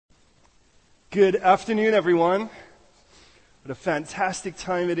Good afternoon, everyone. What a fantastic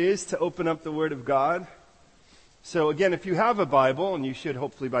time it is to open up the Word of God. So again, if you have a Bible, and you should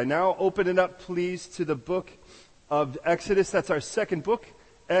hopefully by now, open it up, please, to the book of Exodus. That's our second book.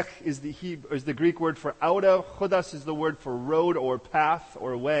 Ech is the Greek word for outa. Chodas is the word for road or path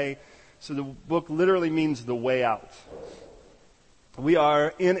or way. So the book literally means the way out. We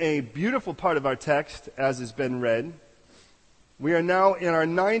are in a beautiful part of our text, as has been read. We are now in our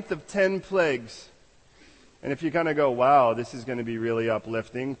 9th of 10 plagues. And if you kind of go, wow, this is going to be really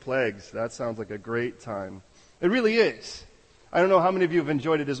uplifting, plagues, that sounds like a great time. It really is. I don't know how many of you have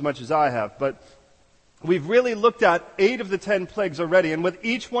enjoyed it as much as I have, but we've really looked at 8 of the 10 plagues already, and with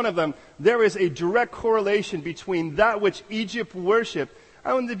each one of them, there is a direct correlation between that which Egypt worshipped,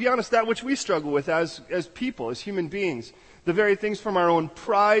 and to be honest, that which we struggle with as people, as human beings. The very things from our own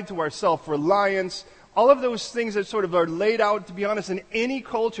pride to our self-reliance, all of those things that sort of are laid out, to be honest, in any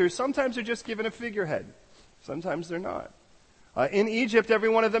culture, sometimes they're just given a figurehead. Sometimes they're not. In Egypt, every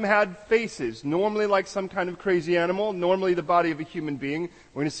one of them had faces, normally like some kind of crazy animal, normally the body of a human being.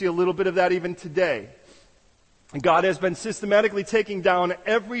 We're going to see a little bit of that even today. God has been systematically taking down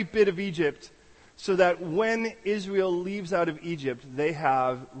every bit of Egypt so that when Israel leaves out of Egypt, they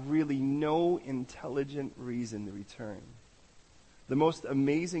have really no intelligent reason to return. The most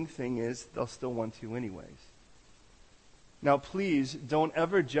amazing thing is they'll still want to anyways. Now please, don't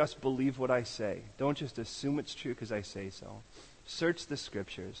ever just believe what I say. Don't just assume it's true because I say so. Search the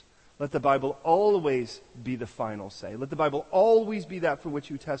scriptures. Let the Bible always be the final say. Let the Bible always be that for which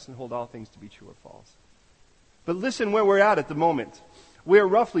you test and hold all things to be true or false. But listen where we're at the moment. We are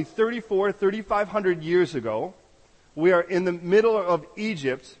roughly 3,500 years ago. We are in the middle of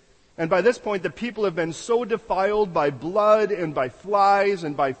Egypt. And by this point, the people have been so defiled by blood and by flies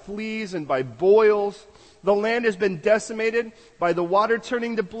and by fleas and by boils. The land has been decimated by the water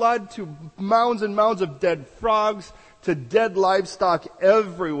turning to blood, to mounds and mounds of dead frogs, to dead livestock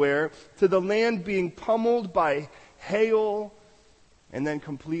everywhere, to the land being pummeled by hail and then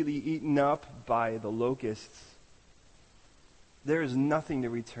completely eaten up by the locusts. There is nothing to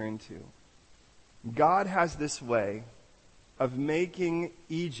return to. God has this way of making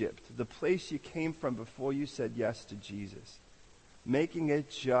Egypt, the place you came from before you said yes to Jesus, making it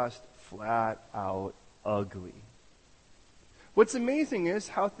just flat out ugly. What's amazing is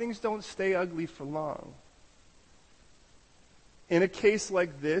how things don't stay ugly for long. In a case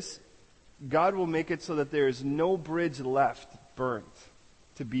like this, God will make it so that there is no bridge left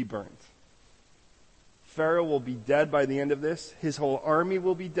to be burnt. Pharaoh will be dead by the end of this. His whole army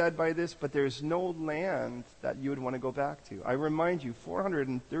will be dead by this, but there's no land that you would want to go back to. I remind you,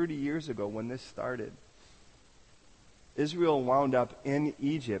 430 years ago when this started, Israel wound up in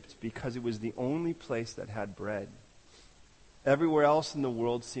Egypt because it was the only place that had bread. Everywhere else in the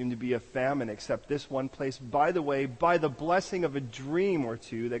world seemed to be a famine except this one place, by the way, by the blessing of a dream or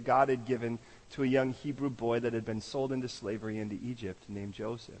two that God had given to a young Hebrew boy that had been sold into slavery into Egypt named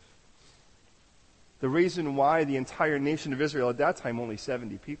Joseph. The reason why the entire nation of Israel at that time, only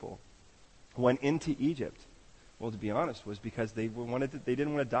 70 people, went into Egypt, well, to be honest, was because they didn't want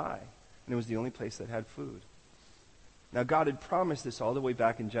to die. And it was the only place that had food. Now, God had promised this all the way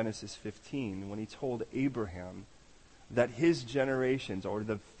back in Genesis 15 when he told Abraham that his generations, or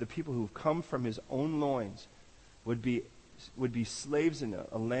the people who come from his own loins, would be slaves in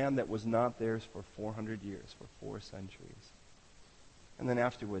a land that was not theirs for 400 years, for 4 centuries. And then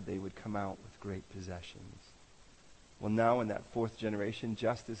afterward, they would come out with great possessions. Well, now in that 4th generation,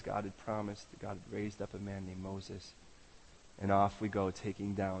 just as God had promised, God had raised up a man named Moses. And off we go,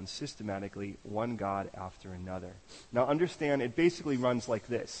 taking down systematically one god after another. Now understand, it basically runs like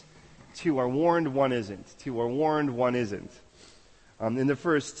this. 2 are warned, 1 isn't. 2 are warned, 1 isn't. In the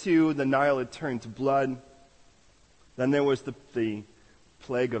first 2, the Nile had turned to blood. Then there was the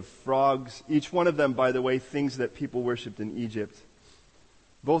plague of frogs. Each one of them, by the way, things that people worshipped in Egypt.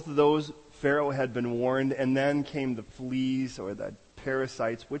 Both of those, Pharaoh had been warned, and then came the fleas or the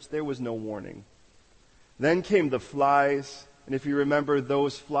parasites, which there was no warning. Then came the flies, and if you remember,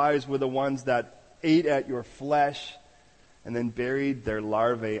 those flies were the ones that ate at your flesh and then buried their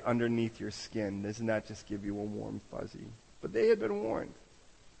larvae underneath your skin. Doesn't that just give you a warm fuzzy? But they had been warned,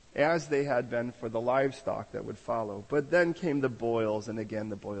 as they had been for the livestock that would follow. But then came the boils, and again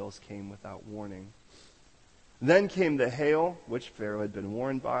the boils came without warning. Then came the hail, which Pharaoh had been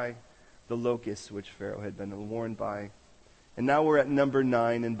warned by, the locusts, which Pharaoh had been warned by. And now we're at number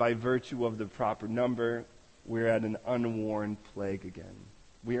 9, and by virtue of the proper number, we're at an unwarned plague again.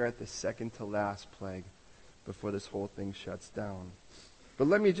 We are at the second to last plague before this whole thing shuts down. But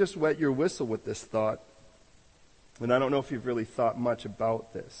let me just wet your whistle with this thought. And I don't know if you've really thought much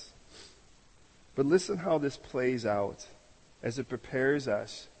about this. But listen how this plays out as it prepares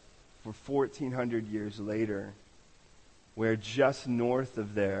us for 1,400 years later, where just north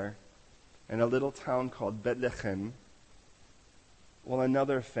of there, in a little town called Bethlehem, well,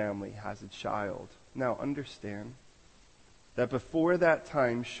 another family has a child. Now, understand that before that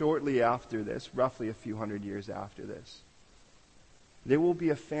time, shortly after this, roughly a few hundred years after this, there will be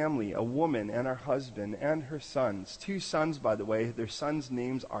a family, a woman and her husband and her sons. 2 sons, by the way. Their sons'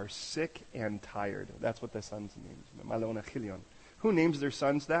 names are Sick and Tired. That's what their sons' names are. Malona Chilion. Who names their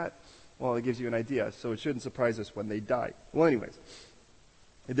sons that? Well, it gives you an idea, so it shouldn't surprise us when they die. Well, anyways,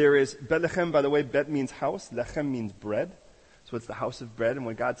 there is Bethlehem, by the way. Bet means house. Lechem means bread. So it's the house of bread. And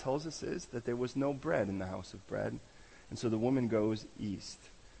what God tells us is that there was no bread in the house of bread. And so the woman goes east.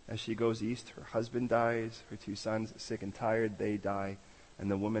 As she goes east, her husband dies, her 2 sons, sick and tired, they die, and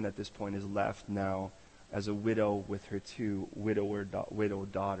the woman at this point is left now as a widow with her 2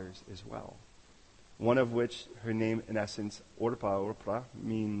 widowed daughters as well. One of which, her name in essence, Orpah,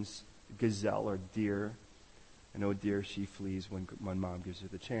 means gazelle or deer. And oh dear, she flees when mom gives her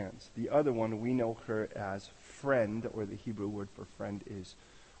the chance. The other one, we know her as friend, or the Hebrew word for friend is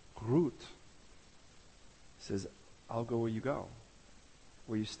Groot. Says, I'll go where you go.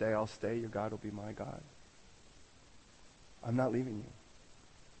 Where you stay, I'll stay. Your God will be my God. I'm not leaving you.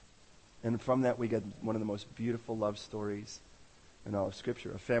 And from that we get one of the most beautiful love stories in all of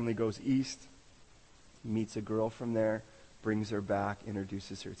Scripture. A family goes east, meets a girl from there, brings her back,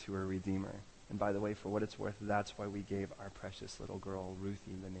 introduces her to her Redeemer. And by the way, for what it's worth, that's why we gave our precious little girl,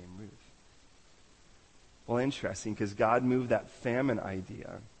 Ruthie, the name Ruth. Well, interesting, because God moved that famine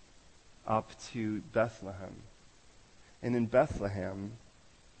idea up to Bethlehem. And in Bethlehem,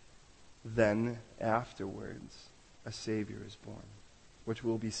 then afterwards, a Savior is born, which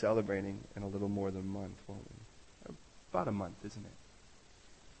we'll be celebrating in a little more than a month, won't we? About a month, isn't it?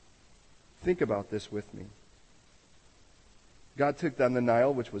 Think about this with me. God took down the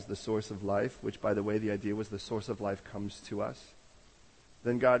Nile, which was the source of life, which, by the way, the idea was the source of life comes to us.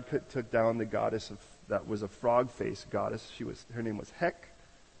 Then God took down the goddess that was a frog-faced goddess. Her name was Hek,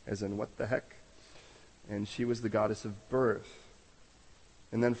 as in what the heck? And she was the goddess of birth.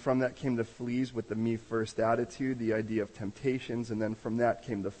 And then from that came the fleas with the me first attitude, the idea of temptations. And then from that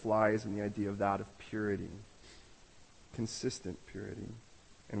came the flies and the idea of that of purity. Consistent purity,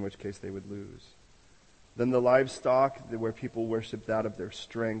 in which case they would lose. Then the livestock, where people worship that of their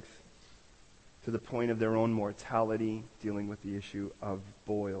strength, to the point of their own mortality, dealing with the issue of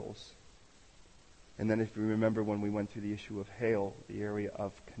boils. And then if you remember when we went through the issue of hail, the area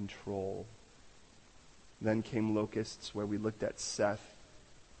of control. Then came locusts, where we looked at Seth,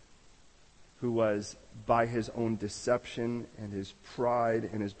 who was, by his own deception and his pride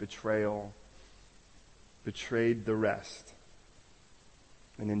and his betrayal, betrayed the rest.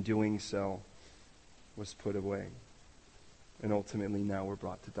 And in doing so, was put away. And ultimately now we're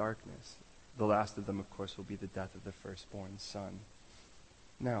brought to darkness. The last of them, of course, will be the death of the firstborn son.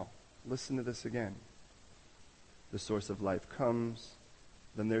 Now, listen to this again. The source of life comes,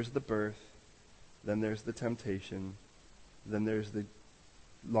 then there's the birth, then there's the temptation, then there's the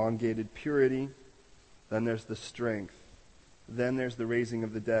elongated purity, then there's the strength, then there's the raising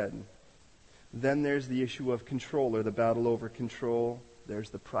of the dead, then there's the issue of control, or the battle over control, there's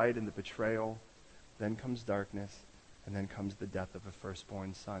the pride and the betrayal, then comes darkness, and then comes the death of a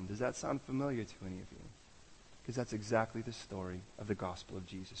firstborn son. Does that sound familiar to any of you? Because that's exactly the story of the gospel of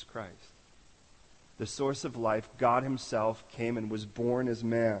Jesus Christ. The source of life, God himself, came and was born as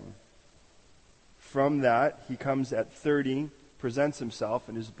man. From that, he comes at 30, presents himself,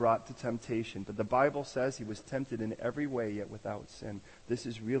 and is brought to temptation. But the Bible says he was tempted in every way, yet without sin. This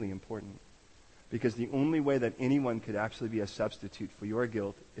is really important. Because the only way that anyone could actually be a substitute for your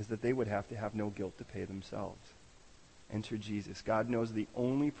guilt is that they would have to have no guilt to pay themselves. Enter Jesus. God knows the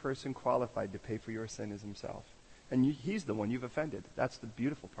only person qualified to pay for your sin is himself. And he's the one you've offended. That's the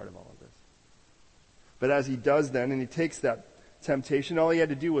beautiful part of all of this. But as he does then, and he takes that temptation, all he had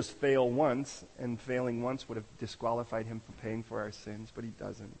to do was fail once, and failing once would have disqualified him from paying for our sins, but he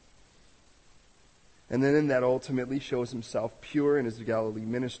doesn't. And then in that ultimately shows himself pure in his Galilee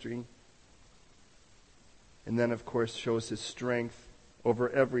ministry. And then, of course, shows his strength over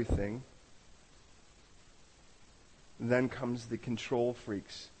everything. Then comes the control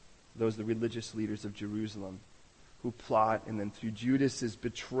freaks, those the religious leaders of Jerusalem, who plot, and then through Judas's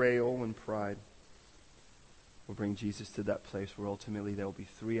betrayal and pride, will bring Jesus to that place where ultimately there will be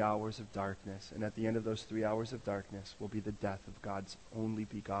 3 hours of darkness. And at the end of those 3 hours of darkness will be the death of God's only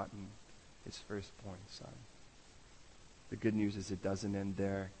begotten, his firstborn son. The good news is it doesn't end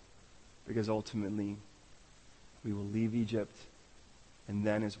there, because ultimately we will leave Egypt And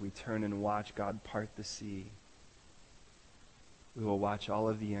then as we turn and watch God part the sea, we will watch all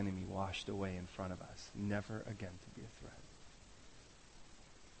of the enemy washed away in front of us, never again to be a threat.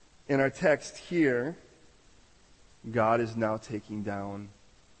 In our text here, God is now taking down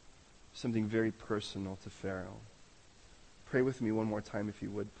something very personal to Pharaoh. Pray with me one more time if you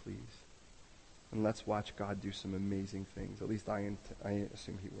would, please. And let's watch God do some amazing things. At least I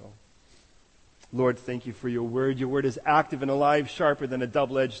assume he will. Lord, thank you for your word. Your word is active and alive, sharper than a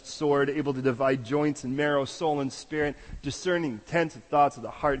double-edged sword, able to divide joints and marrow, soul and spirit, discerning intents and thoughts of the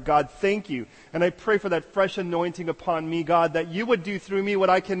heart. God, thank you. And I pray for that fresh anointing upon me, God, that you would do through me what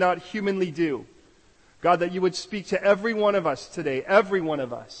I cannot humanly do. God, that you would speak to every one of us today, every one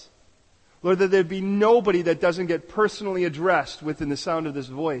of us. Lord, that there'd be nobody that doesn't get personally addressed within the sound of this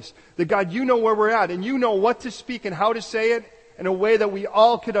voice. That God, you know where we're at, and you know what to speak and how to say it in a way that we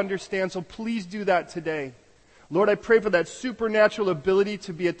all could understand. So please do that today. Lord, I pray for that supernatural ability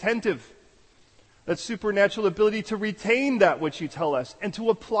to be attentive. That supernatural ability to retain that which you tell us and to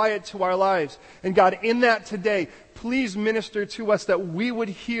apply it to our lives. And God, in that today, please minister to us that we would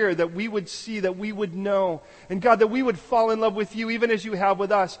hear, that we would see, that we would know. And God, that we would fall in love with you even as you have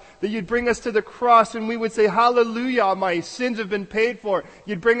with us. That you'd bring us to the cross and we would say, hallelujah, my sins have been paid for.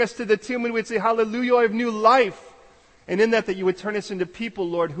 You'd bring us to the tomb and we'd say, hallelujah, I have new life. And in that you would turn us into people,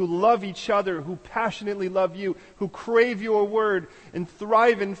 Lord, who love each other, who passionately love you, who crave your word and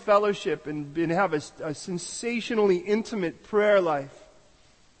thrive in fellowship and have a sensationally intimate prayer life.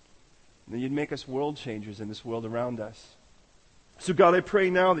 And that you'd make us world changers in this world around us. So God, I pray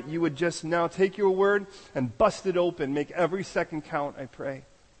now that you would just now take your word and bust it open, make every second count, I pray.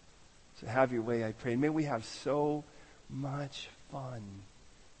 So have your way, I pray. And may we have so much fun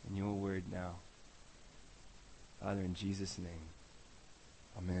in your word now. Father, in Jesus' name,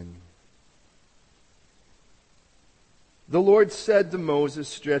 amen. The Lord said to Moses,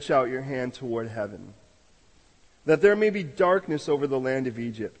 stretch out your hand toward heaven, that there may be darkness over the land of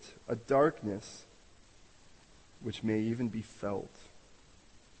Egypt, a darkness which may even be felt.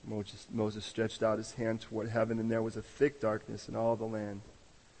 Moses stretched out his hand toward heaven, and there was a thick darkness in all the land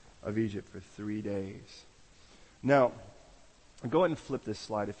of Egypt for 3 days. Now, go ahead and flip this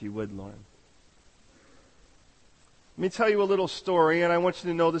slide if you would, Lauren. Let me tell you a little story, and I want you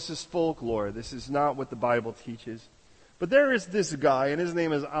to know this is folklore. This is not what the Bible teaches. But there is this guy, and his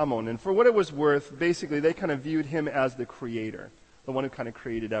name is Ammon. And for what it was worth, basically they kind of viewed him as the creator, the one who kind of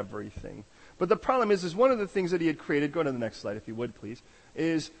created everything. But the problem is one of the things that he had created, go to the next slide if you would please,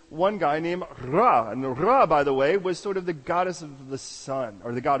 is one guy named Ra. And Ra, by the way, was sort of the goddess of the sun,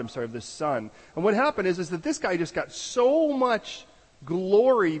 or the god, of the sun. And what happened is that this guy just got so much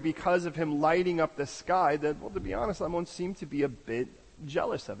glory because of him lighting up the sky that, well, to be honest, Ammon seemed to be a bit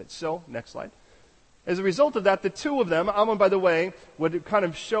jealous of it. So, next slide. As a result of that, the two of them, Ammon, by the way, would kind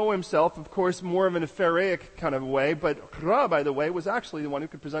of show himself, of course, more of an pharaohic kind of way, but Ra, by the way, was actually the one who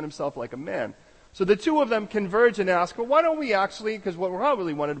could present himself like a man. So the two of them converge and ask, well, why don't we actually, because what Ra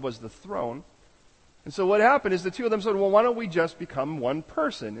really wanted was the throne. And so what happened is the two of them said, well, why don't we just become one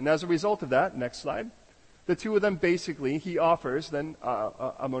person? And as a result of that, next slide, the two of them basically, he offers, then,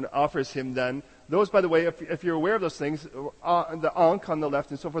 Ammon offers him then, those, by the way, if you're aware of those things, the Ankh on the left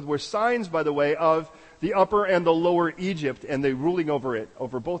and so forth, were signs, by the way, of the upper and the lower Egypt, and they ruling over it,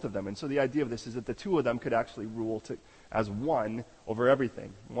 over both of them. And so the idea of this is that the two of them could actually rule as one over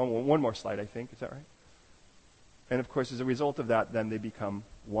everything. One more slide, I think. Is that right? And of course, as a result of that, then they become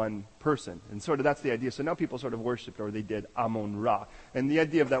one person. And sort of that's the idea. So now people sort of worshipped, or they did, Ammon-Ra. And the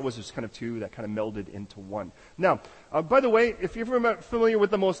idea of that was just kind of two that kind of melded into one. Now, by the way, if you're familiar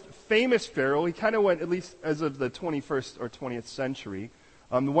with the most famous pharaoh, he kind of went, at least as of the 21st or 20th century,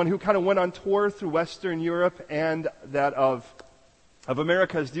 the one who kind of went on tour through Western Europe and that of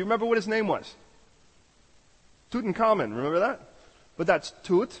Americas. Do you remember what his name was? Tutankhamun, remember that? But that's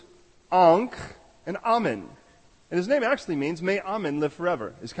Tut, Ankh, and Amen. And his name actually means, may Amen live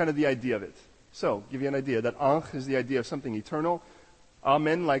forever, is kind of the idea of it. So, give you an idea, that Ankh is the idea of something eternal.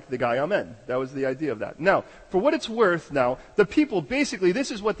 Amen, like the guy Amen. That was the idea of that. Now, for what it's worth now, the people, basically,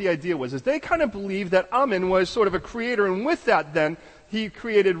 this is what the idea was, is they kind of believed that Amen was sort of a creator, and with that then, he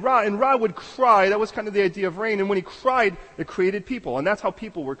created Ra, and Ra would cry. That was kind of the idea of rain, and when he cried, it created people, and that's how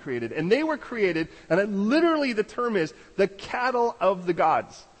people were created. And they were created, and literally the term is, the cattle of the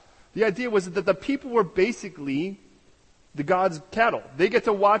gods. The idea was that the people were basically the gods' cattle. They get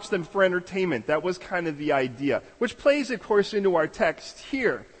to watch them for entertainment. That was kind of the idea, which plays, of course, into our text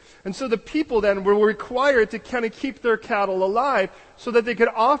here. And so the people then were required to kind of keep their cattle alive so that they could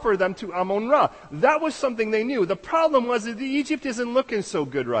offer them to Amun-Ra. That was something they knew. The problem was that Egypt isn't looking so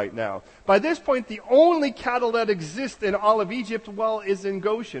good right now. By this point, the only cattle that exist in all of Egypt, well, is in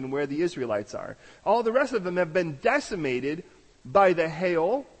Goshen, where the Israelites are. All the rest of them have been decimated by the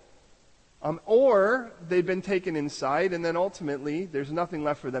hail, or they've been taken inside, and then ultimately there's nothing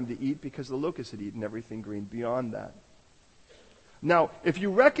left for them to eat because the locusts had eaten everything green beyond that. Now, if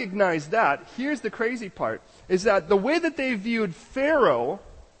you recognize that, here's the crazy part, is that the way that they viewed Pharaoh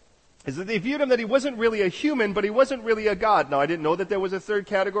is that they viewed him that he wasn't really a human, but he wasn't really a god. Now, I didn't know that there was a third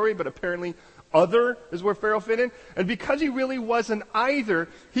category, but apparently other is where Pharaoh fit in. And because he really wasn't either,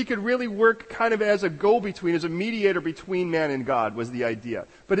 he could really work kind of as a go-between, as a mediator between man and God was the idea.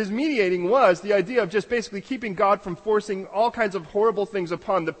 But his mediating was the idea of just basically keeping God from forcing all kinds of horrible things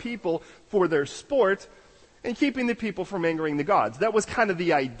upon the people for their sport, and keeping the people from angering the gods. That was kind of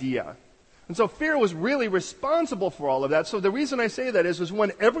the idea. And so Pharaoh was really responsible for all of that. So the reason I say that is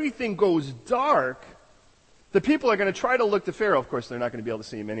when everything goes dark, the people are going to try to look to Pharaoh. Of course, they're not going to be able to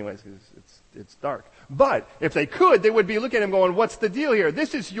see him anyways because it's dark. But if they could, they would be looking at him going, what's the deal here?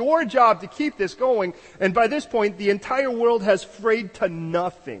 This is your job to keep this going. And by this point, the entire world has frayed to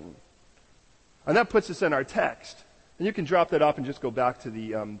nothing. And that puts us in our text. And you can drop that off and just go back to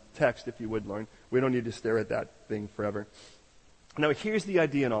the text if you would, Lauren. We don't need to stare at that thing forever. Now, here's the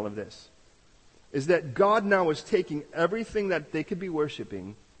idea in all of this, is that God now is taking everything that they could be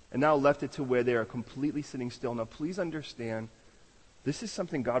worshiping and now left it to where they are completely sitting still. Now, please understand, this is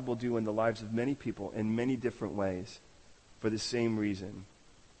something God will do in the lives of many people in many different ways for the same reason.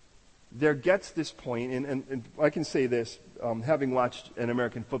 There gets this point, and I can say this, having watched an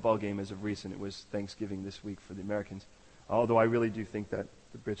American football game as of recent, it was Thanksgiving this week for the Americans, although I really do think that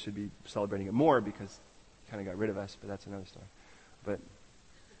the Brits should be celebrating it more because they kind of got rid of us, but that's another story. But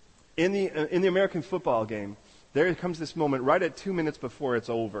in the American football game, there comes this moment right at 2 minutes before it's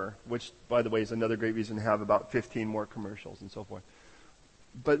over, which, by the way, is another great reason to have about 15 more commercials and so forth.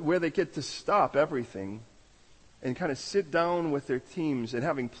 But where they get to stop everything and kind of sit down with their teams, and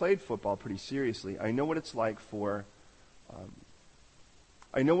having played football pretty seriously, I know what it's like to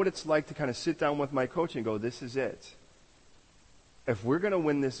kind of sit down with my coach and go, this is it. If we're going to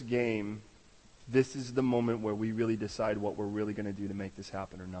win this game, this is the moment where we really decide what we're really going to do to make this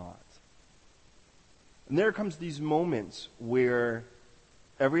happen or not. And there comes these moments where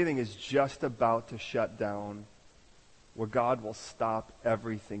everything is just about to shut down, where God will stop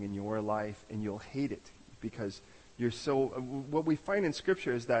everything in your life and you'll hate it because what we find in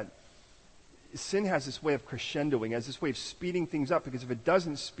Scripture is that sin has this way of crescendoing, has this way of speeding things up, because if it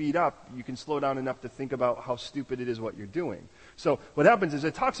doesn't speed up, you can slow down enough to think about how stupid it is what you're doing. So what happens is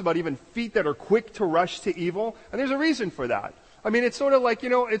it talks about even feet that are quick to rush to evil, and there's a reason for that. I mean, it's sort of like,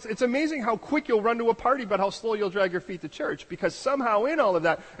 it's amazing how quick you'll run to a party, but how slow you'll drag your feet to church. Because somehow in all of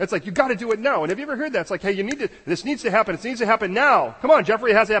that, it's like, you got to do it now. And have you ever heard that? It's like, hey, this needs to happen. It needs to happen now. Come on, Jeffrey,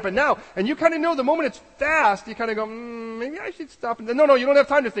 it has to happen now. And you kind of know the moment it's fast, you kind of go, maybe I should stop. And no, you don't have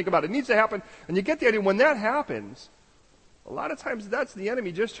time to think about it. It needs to happen. And you get the idea when that happens, a lot of times that's the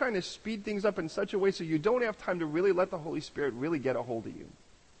enemy just trying to speed things up in such a way so you don't have time to really let the Holy Spirit really get a hold of you.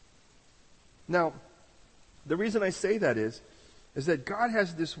 Now, the reason I say that is that God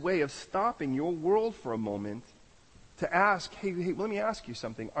has this way of stopping your world for a moment to ask, hey, let me ask you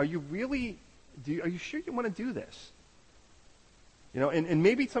something. Are you sure you want to do this? And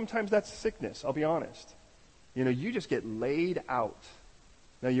maybe sometimes that's sickness, I'll be honest. You just get laid out.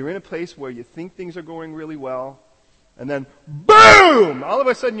 Now you're in a place where you think things are going really well, and then boom! All of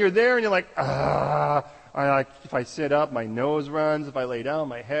a sudden you're there and you're like, if I sit up, my nose runs. If I lay down,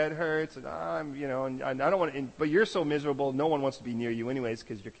 my head hurts. And and I don't want to. But you're so miserable, no one wants to be near you anyways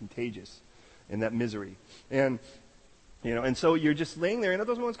because you're contagious in that misery. And so you're just laying there. And at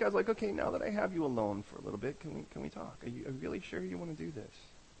those moments, God's like, okay, now that I have you alone for a little bit, can we talk? Are you really sure you want to do this?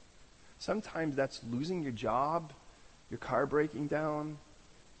 Sometimes that's losing your job, your car breaking down.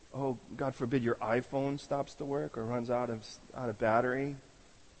 Oh, God forbid your iPhone stops to work or runs out of battery.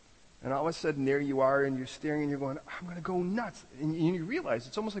 And all of a sudden, there you are, and you're staring, and you're going, I'm going to go nuts. And you realize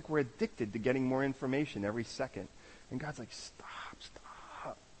it's almost like we're addicted to getting more information every second. And God's like,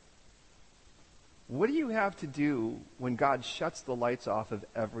 stop. What do you have to do when God shuts the lights off of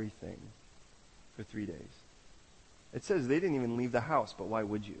everything for 3 days? It says they didn't even leave the house, but why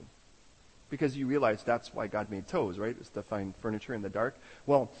would you? Because you realize that's why God made tows, right? It's to find furniture in the dark.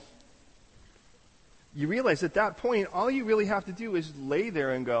 Well, you realize at that point, all you really have to do is lay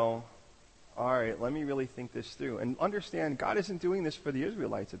there and go, all right, let me really think this through. And understand, God isn't doing this for the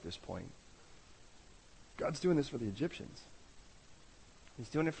Israelites at this point. God's doing this for the Egyptians. He's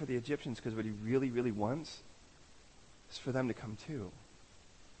doing it for the Egyptians because what he really, really wants is for them to come too.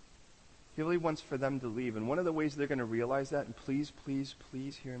 He really wants for them to leave. And one of the ways they're going to realize that, and please, please,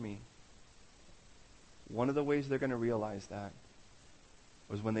 please hear me. One of the ways they're going to realize that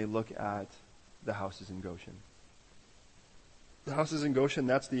was when they look at the houses in Goshen. The houses in Goshen,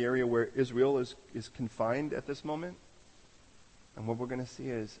 that's the area where Israel is confined at this moment. And what we're going to see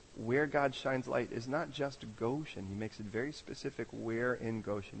is where God shines light is not just Goshen. He makes it very specific where in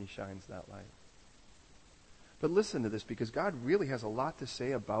Goshen he shines that light. But listen to this, because God really has a lot to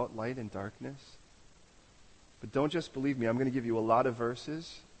say about light and darkness. But don't just believe me. I'm going to give you a lot of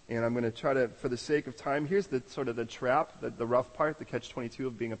verses, and I'm going to try to, for the sake of time, here's the sort of the trap, the rough part, the catch-22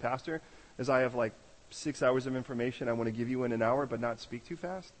 of being a pastor, is I have like 6 hours of information I want to give you in an hour, but not speak too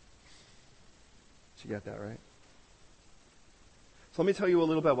fast. Did you get that, right? So let me tell you a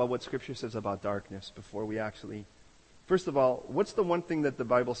little bit about what Scripture says about darkness before we actually... First of all, what's the one thing that the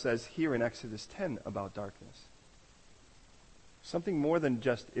Bible says here in Exodus 10 about darkness? Something more than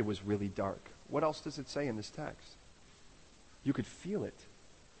just it was really dark. What else does it say in this text? You could feel it.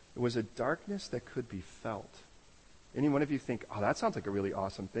 It was a darkness that could be felt. Any one of you think, oh, that sounds like a really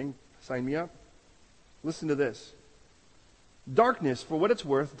awesome thing. Sign me up. Listen to this. Darkness, for what it's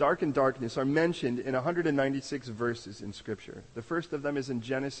worth, dark and darkness are mentioned in 196 verses in Scripture. The first of them is in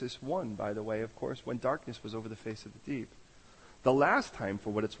Genesis 1, by the way, of course, when darkness was over the face of the deep. The last time,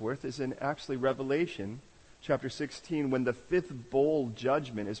 for what it's worth, is in actually Revelation chapter 16, when the fifth bowl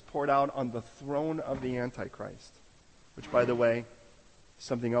judgment is poured out on the throne of the Antichrist, which, by the way, is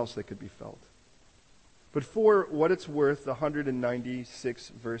something else that could be felt. But for what it's worth, the 196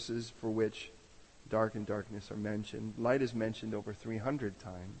 verses for which dark and darkness are mentioned, light is mentioned over 300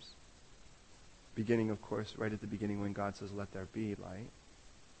 times, beginning, of course, right at the beginning when God says, let there be light.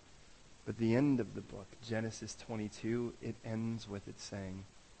 But the end of the book, Genesis 22, it ends with it saying,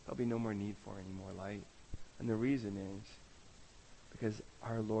 there'll be no more need for any more light. And the reason is because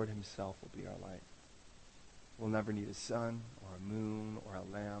our Lord himself will be our light. We'll never need a sun or a moon or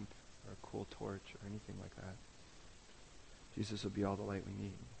a lamp or a cool torch or anything like that. Jesus will be all the light we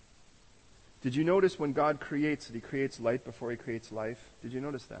need. Did you notice when God creates that he creates light before he creates life? Did you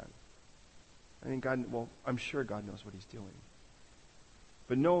notice that? I think I'm sure God knows what he's doing.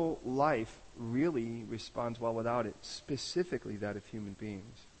 But no life really responds well without it, specifically that of human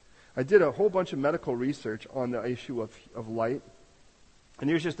beings. I did a whole bunch of medical research on the issue of light, and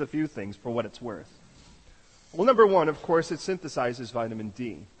here's just a few things for what it's worth. Well, number one, of course, it synthesizes vitamin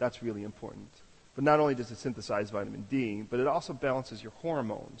D. That's really important. But not only does it synthesize vitamin D, but it also balances your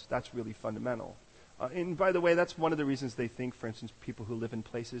hormones. That's really fundamental. And by the way, that's one of the reasons they think, for instance, people who live in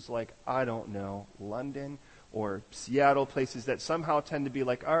places like, I don't know, London or Seattle, places that somehow tend to be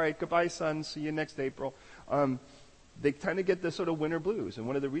like, all right, goodbye, sun, see you next April. They kind of get the sort of winter blues. And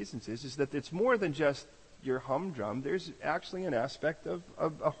one of the reasons is that it's more than just your humdrum. There's actually an aspect of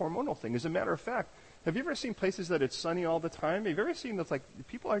a hormonal thing. As a matter of fact, have you ever seen places that it's sunny all the time? Have you ever seen that, like,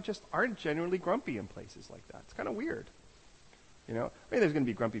 people aren't genuinely grumpy in places like that? It's kind of weird. You know? I mean, there's going to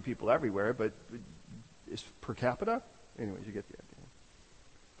be grumpy people everywhere, but is per capita? Anyways, you get the idea.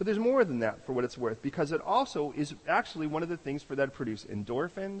 But there's more than that for what it's worth, because it also is actually one of the things for that produce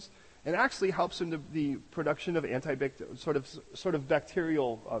endorphins, and actually helps in the production of sort of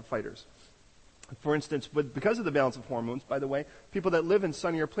bacterial fighters. For instance, but because of the balance of hormones, by the way, people that live in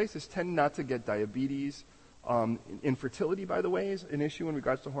sunnier places tend not to get diabetes. Infertility, by the way, is an issue in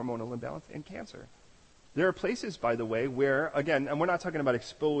regards to hormonal imbalance, and cancer. There are places, by the way, where, again, and we're not talking about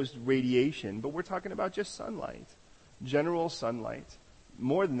exposed radiation, but we're talking about just sunlight, general sunlight.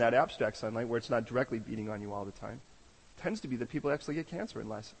 More than that, abstract sunlight, where it's not directly beating on you all the time, tends to be that people actually get cancer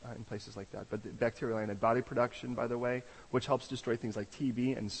in places like that. But the bacterial antibody production, by the way, which helps destroy things like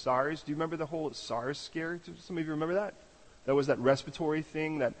TB and SARS. Do you remember the whole SARS scare? Do some of you remember that? That was that respiratory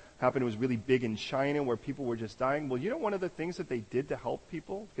thing that happened. It was really big in China where people were just dying. Well, you know one of the things that they did to help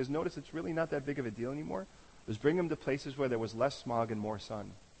people? Because notice it's really not that big of a deal anymore. Was bring them to places where there was less smog and more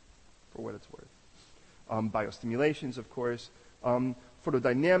sun, for what it's worth. Biostimulations, of course.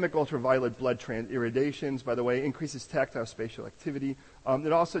 Photodynamic ultraviolet blood irradiations, by the way, increases tactile spatial activity.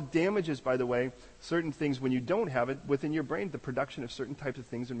 It also damages, by the way, certain things when you don't have it within your brain, the production of certain types of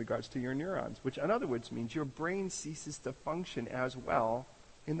things in regards to your neurons, which in other words means your brain ceases to function as well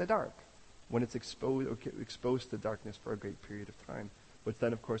in the dark when it's exposed to darkness for a great period of time, which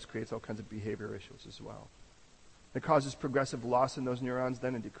then, of course, creates all kinds of behavior issues as well. It causes progressive loss in those neurons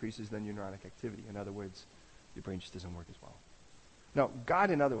then and decreases then your neuronic activity. In other words, your brain just doesn't work as well. Now,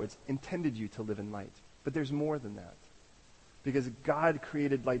 God, in other words, intended you to live in light. But there's more than that. Because God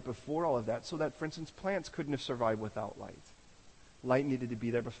created light before all of that so that, for instance, plants couldn't have survived without light. Light needed to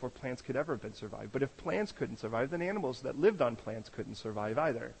be there before plants could ever have been survived. But if plants couldn't survive, then animals that lived on plants couldn't survive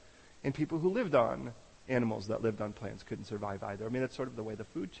either. And people who lived on animals that lived on plants couldn't survive either. I mean, that's sort of the way the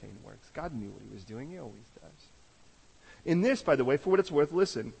food chain works. God knew what he was doing. He always does. In this, by the way, for what it's worth,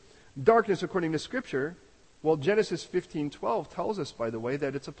 listen. Darkness, according to Scripture, well, Genesis 15:12 tells us, by the way,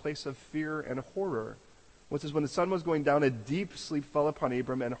 that it's a place of fear and horror. It says, when the sun was going down, a deep sleep fell upon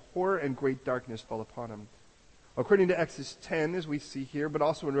Abram, and horror and great darkness fell upon him. According to Exodus 10, as we see here, but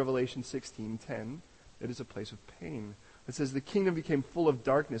also in Revelation 16:10, it is a place of pain. It says, the kingdom became full of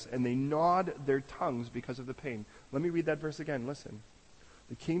darkness, and they gnawed their tongues because of the pain. Let me read that verse again. Listen.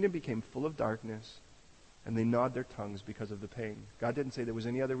 The kingdom became full of darkness, and they gnawed their tongues because of the pain. God didn't say there was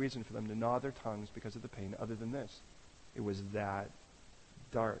any other reason for them to gnaw their tongues because of the pain other than this. It was that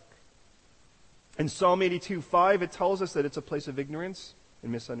dark. In Psalm 82:5, it tells us that it's a place of ignorance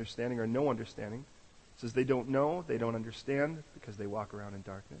and misunderstanding or no understanding. It says they don't know, they don't understand because they walk around in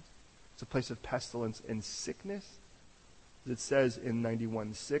darkness. It's a place of pestilence and sickness. As it says in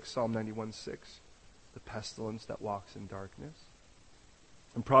Psalm 91:6, the pestilence that walks in darkness.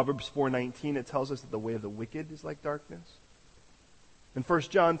 In Proverbs 4:19, it tells us that the way of the wicked is like darkness. In 1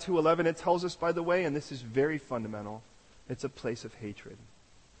 John 2:11, it tells us, by the way, and this is very fundamental, it's a place of hatred.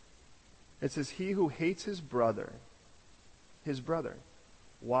 It says, he who hates his brother,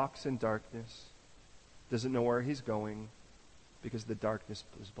 walks in darkness, doesn't know where he's going, because the darkness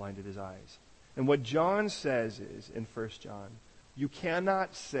has blinded his eyes. And what John says is, in 1 John, you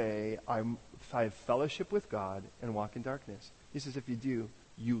cannot say, I have fellowship with God and walk in darkness. He says, if you do,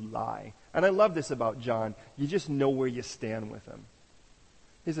 you lie. And I love this about John. You just know where you stand with him.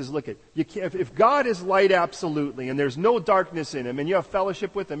 He says, look, if God is light absolutely and there's no darkness in him and you have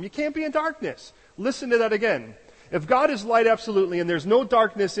fellowship with him, you can't be in darkness. Listen to that again. If God is light absolutely and there's no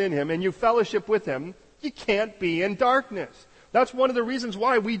darkness in him and you fellowship with him, you can't be in darkness. That's one of the reasons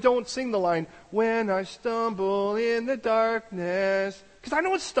why we don't sing the line, when I stumble in the darkness. Because I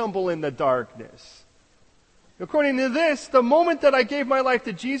don't stumble in the darkness. According to this, the moment that I gave my life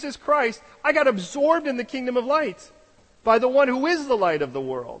to Jesus Christ, I got absorbed in the kingdom of light by the one who is the light of the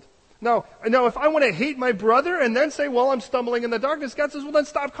world. Now, if I want to hate my brother and then say, well, I'm stumbling in the darkness, God says, well, then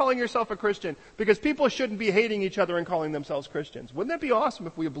stop calling yourself a Christian, because people shouldn't be hating each other and calling themselves Christians. Wouldn't that be awesome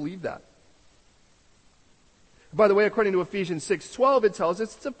if we believed that? By the way, according to Ephesians 6:12, it tells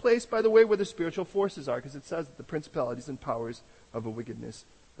us it's a place, by the way, where the spiritual forces are, because it says that the principalities and powers of a wickedness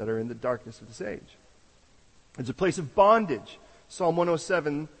that are in the darkness of this age. It's a place of bondage. Psalm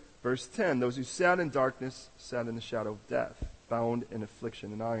 107, verse 10, those who sat in darkness sat in the shadow of death, bound in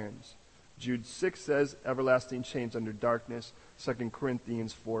affliction and irons. Jude 6 says, everlasting chains under darkness. 2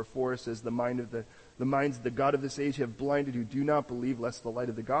 Corinthians 4:4 says, the minds of the God of this age have blinded who do not believe, lest the light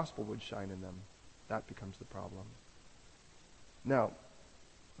of the gospel would shine in them. That becomes the problem. Now,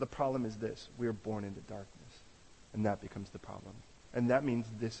 the problem is this. We are born into darkness. And that becomes the problem. And that means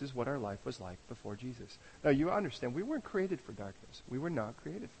this is what our life was like before Jesus. Now, you understand, we weren't created for darkness. We were not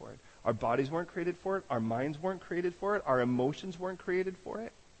created for it. Our bodies weren't created for it. Our minds weren't created for it. Our emotions weren't created for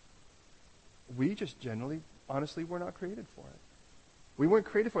it. We just generally, honestly, were not created for it. We weren't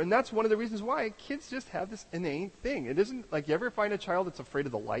created for it. And that's one of the reasons why kids just have this innate thing. It isn't like you ever find a child that's afraid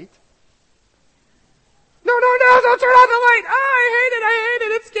of the light? No, don't turn on the light. I hate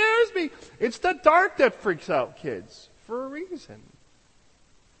it. It scares me. It's the dark that freaks out kids for a reason.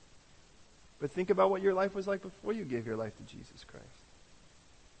 But think about what your life was like before you gave your life to Jesus Christ.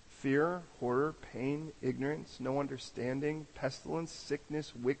 Fear, horror, pain, ignorance, no understanding, pestilence,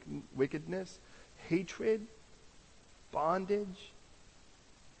 sickness, wickedness, hatred, bondage.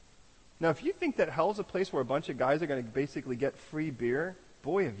 Now, if you think that hell's a place where a bunch of guys are going to basically get free beer,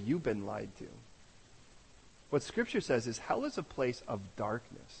 boy, have you been lied to. What Scripture says is hell is a place of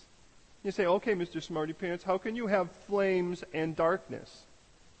darkness. You say, okay, Mr. Smarty Pants, how can you have flames and darkness?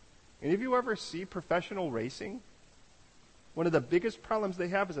 Any of you ever see professional racing? One of the biggest problems they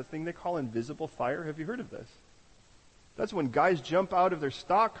have is a thing they call invisible fire. Have you heard of this? That's when guys jump out of their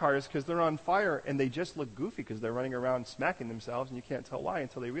stock cars because they're on fire and they just look goofy because they're running around smacking themselves and you can't tell why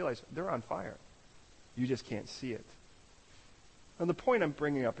until they realize they're on fire. You just can't see it. And the point I'm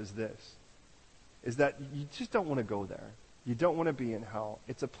bringing up is this, is that you just don't want to go there. You don't want to be in hell.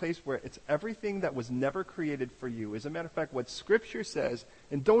 It's a place where it's everything that was never created for you. As a matter of fact, what Scripture says,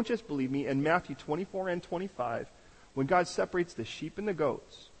 and don't just believe me, in Matthew 24 and 25, when God separates the sheep and the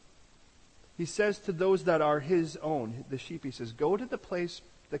goats, he says to those that are his own, the sheep, he says, go to the place,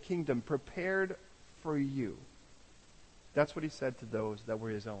 the kingdom, prepared for you. That's what he said to those that were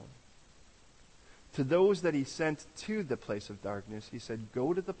his own. To those that he sent to the place of darkness, he said,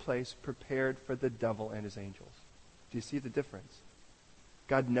 go to the place prepared for the devil and his angels. Do you see the difference?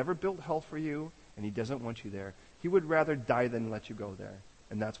 God never built hell for you, and he doesn't want you there. He would rather die than let you go there.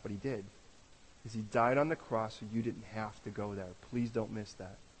 And that's what he did. Is he died on the cross so you didn't have to go there. Please don't miss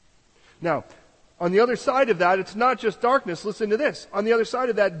that. Now, on the other side of that, it's not just darkness. Listen to this. On the other side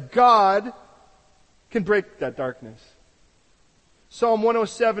of that, God can break that darkness. Psalm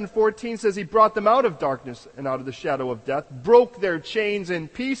 107:14 says he brought them out of darkness and out of the shadow of death, broke their chains in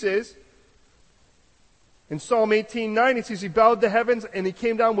pieces. In Psalm 18:9 it says he bowed the heavens and he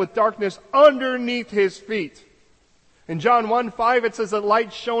came down with darkness underneath his feet. In John 1:5 it says that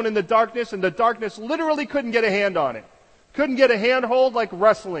light shone in the darkness, and the darkness literally couldn't get a hand on it. Couldn't get a handhold, like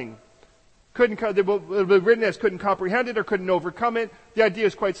wrestling. The witness couldn't comprehend it or couldn't overcome it. The idea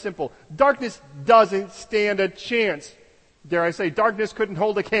is quite simple. Darkness doesn't stand a chance. Dare I say, darkness couldn't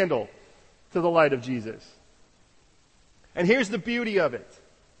hold a candle to the light of Jesus. And here's the beauty of it,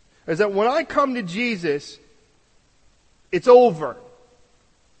 is that when I come to Jesus, it's over.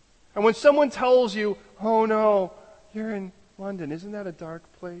 And when someone tells you, oh no, you're in London, isn't that a dark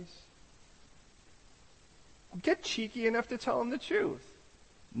place? Get cheeky enough to tell them the truth.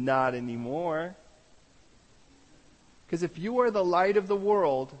 Not anymore. Because if you are the light of the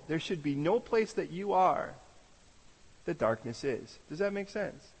world, there should be no place that you are that darkness is. Does that make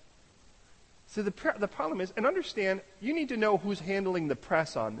sense? So the problem is, and understand, you need to know who's handling the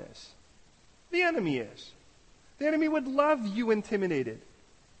press on this. The enemy is. The enemy would love you intimidated.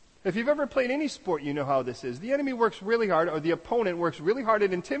 If you've ever played any sport, you know how this is. The enemy works really hard, or the opponent works really hard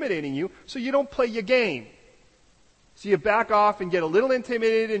at intimidating you, so you don't play your game. So you back off and get a little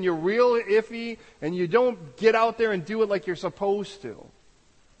intimidated and you're real iffy and you don't get out there and do it like you're supposed to.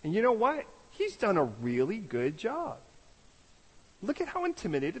 And you know what? He's done a really good job. Look at how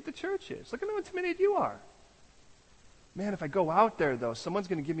intimidated the church is. Look at how intimidated you are. Man, if I go out there though, someone's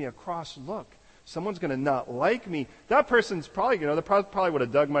going to give me a cross look. Someone's going to not like me. That person's probably, they probably would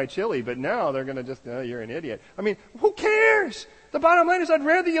have dug my chili, but now they're going to just, you're an idiot. I mean, who cares? The bottom line is I'd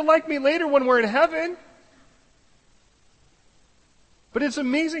rather you like me later when we're in heaven. But it's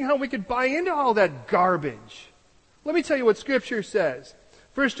amazing how we could buy into all that garbage. Let me tell you what Scripture says.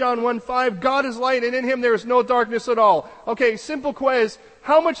 1 John 1:5, God is light, and in him there is no darkness at all. Okay, simple quiz.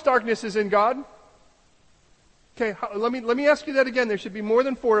 How much darkness is in God? Okay, let me ask you that again. There should be more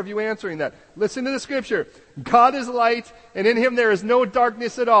than 4 of you answering that. Listen to the Scripture. God is light, and in him there is no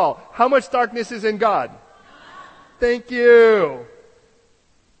darkness at all. How much darkness is in God? Thank you.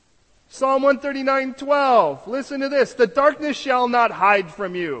 Psalm 139:12. Listen to this. The darkness shall not hide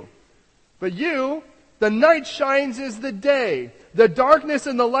from you. But you, the night shines as the day. The darkness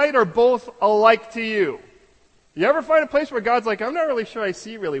and the light are both alike to you. You ever find a place where God's like, I'm not really sure I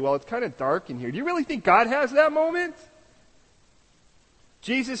see really well. It's kind of dark in here. Do you really think God has that moment?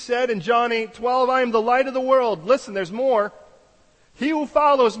 Jesus said in John 8:12, I am the light of the world. Listen, there's more. He who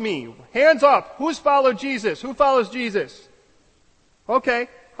follows me. Hands up. Who's followed Jesus? Who follows Jesus? Okay.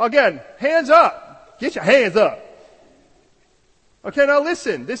 Again, hands up. Get your hands up. Okay, now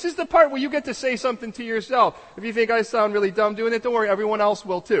listen. This is the part where you get to say something to yourself. If you think I sound really dumb doing it, don't worry. Everyone else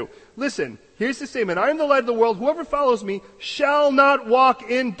will too. Listen, here's the statement. I am the light of the world. Whoever follows me shall not walk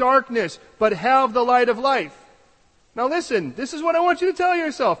in darkness, but have the light of life. Now listen, this is what I want you to tell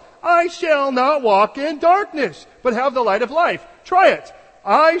yourself. I shall not walk in darkness, but have the light of life. Try it.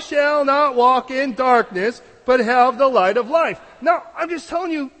 I shall not walk in darkness, but have the light of life. Now, I'm just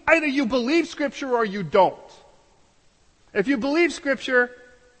telling you, either you believe Scripture or you don't. If you believe Scripture,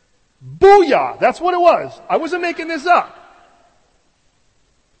 booyah! That's what it was. I wasn't making this up.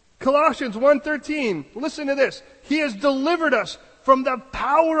 Colossians 1:13, listen to this. He has delivered us from the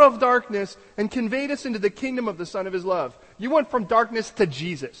power of darkness and conveyed us into the kingdom of the Son of His love. You went from darkness to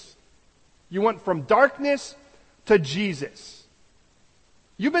Jesus. You went from darkness to Jesus.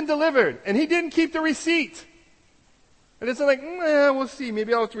 You've been delivered, and He didn't keep the receipt. And it's like, we'll see,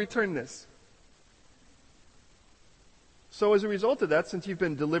 maybe I'll have to return this. So as a result of that, since you've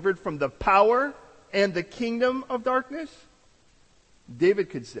been delivered from the power and the kingdom of darkness,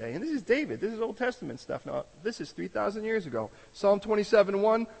 David could say, and this is David, this is Old Testament stuff now, this is 3,000 years ago. Psalm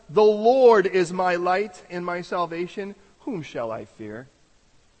 27:1, the Lord is my light and my salvation, whom shall I fear?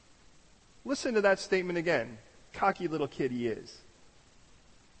 Listen to that statement again. Cocky little kid he is.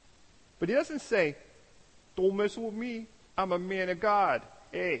 But he doesn't say, don't mess with me, I'm a man of God.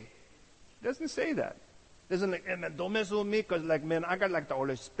 Hey, he doesn't say that. He doesn't like, hey man, don't mess with me, because like, man, I got like the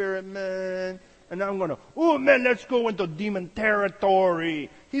Holy Spirit, man. And I'm going to, oh man, let's go into demon territory.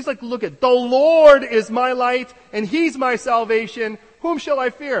 He's like, look at, the Lord is my light and He's my salvation. Whom shall I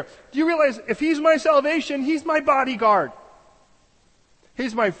fear? Do you realize if He's my salvation, He's my bodyguard.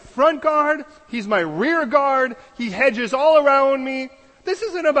 He's my front guard. He's my rear guard. He hedges all around me. This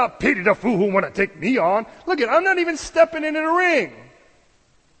isn't about pity the fool who want to take me on. Look at, I'm not even stepping into the ring.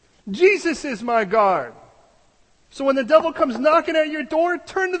 Jesus is my guard. So when the devil comes knocking at your door,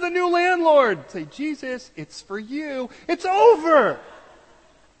 turn to the new landlord. Say, Jesus, it's for you. It's over.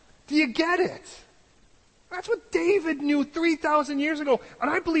 Do you get it? That's what David knew 3,000 years ago. And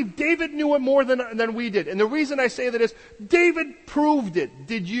I believe David knew it more than we did. And the reason I say that is, David proved it.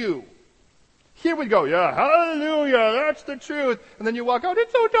 Did you? Here we go. Yeah, hallelujah, that's the truth. And then you walk out,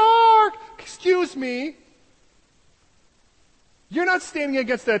 it's so dark. Excuse me. You're not standing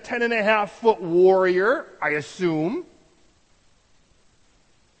against a 10.5-foot warrior, I assume.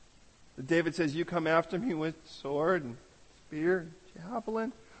 David says, you come after me with sword and spear and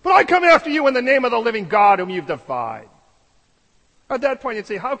javelin. But I come after you in the name of the living God whom you've defied. At that point, you'd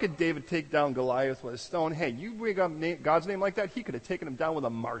say, how could David take down Goliath with a stone? Hey, you bring up God's name like that, he could have taken him down with a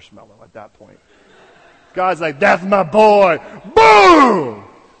marshmallow at that point. God's like, that's my boy. Boom!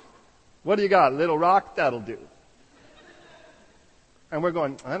 What do you got? A little rock? That'll do. And we're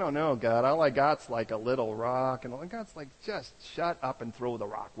going, I don't know, God. All I got's like a little rock. And all I got's like, just shut up and throw the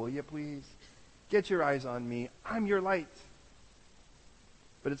rock, will you please? Get your eyes on me. I'm your light.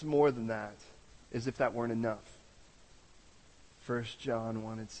 But it's more than that, as if that weren't enough. 1 John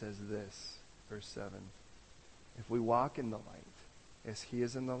 1, it says this, verse 7. If we walk in the light, as he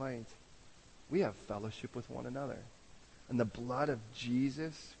is in the light, we have fellowship with one another. And the blood of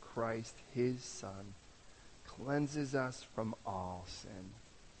Jesus Christ, his Son, cleanses us from all sin.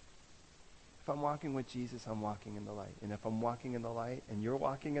 If I'm walking with Jesus, I'm walking in the light. And if I'm walking in the light and you're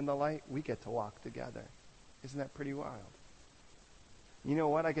walking in the light, we get to walk together. Isn't that pretty wild? You know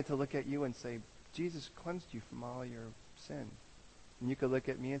what? I get to look at you and say, Jesus cleansed you from all your sin. And you could look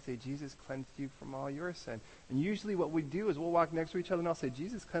at me and say, Jesus cleansed you from all your sin. And usually what we do is we'll walk next to each other and I'll say,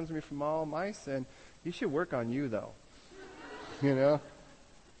 Jesus cleansed me from all my sin. You should work on you, though. You know?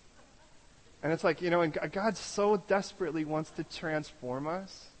 And it's like, you know, and God so desperately wants to transform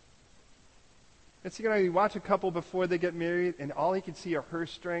us. It's, you know, you watch a couple before they get married and all he can see are her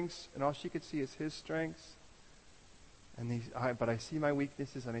strengths and all she could see is his strengths. And but I see my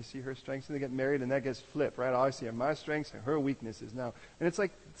weaknesses and I see her strengths, and they get married and that gets flipped, right? All I see are my strengths and her weaknesses now. And it's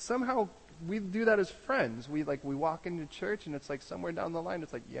like somehow we do that as friends. We walk into church and it's like somewhere down the line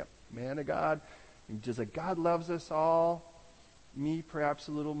it's like, yep, man of God. And just like God loves us all, me perhaps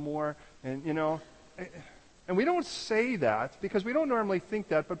a little more. And you know, and we don't say that because we don't normally think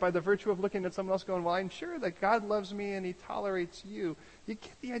that, but by the virtue of looking at someone else going, well, I'm sure that God loves me and he tolerates you, you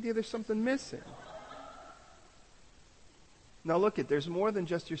get the idea there's something missing. Now look, there's more than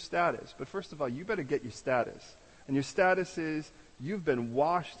just your status. But first of all, you better get your status. And your status is you've been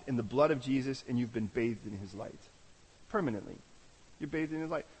washed in the blood of Jesus and you've been bathed in his light. Permanently. You're bathed in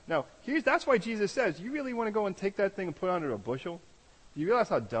his light. Now, that's why Jesus says, you really want to go and take that thing and put it under a bushel? Do you realize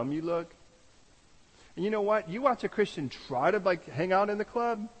how dumb you look? And you know what? You watch a Christian try to hang out in the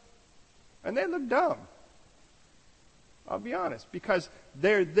club, and they look dumb. I'll be honest. Because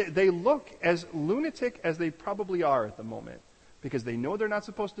they look as lunatic as they probably are at the moment. Because they know they're not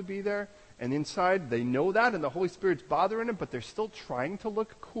supposed to be there, and inside they know that, and the Holy Spirit's bothering them, but they're still trying to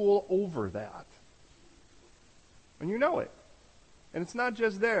look cool over that. And you know it. And it's not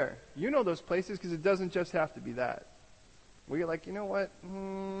just there. You know those places because it doesn't just have to be that. Where you're like, you know what?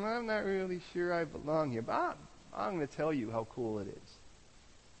 I'm not really sure I belong here, but I'm going to tell you how cool it is.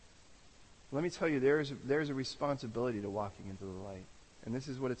 Let me tell you, there's a responsibility to walking into the light. And this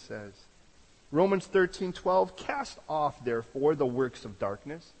is what it says. Romans 13:12, cast off, therefore, the works of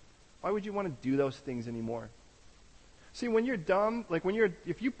darkness. Why would you want to do those things anymore? See, when you're dumb,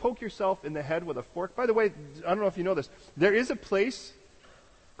 if you poke yourself in the head with a fork, by the way, I don't know if you know this, there is a place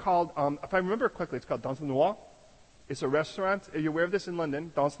called, if I remember correctly, it's called Dans le Noir. It's a restaurant. Are you aware of this in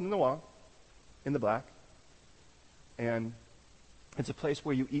London? Dans le Noir, in the black. And it's a place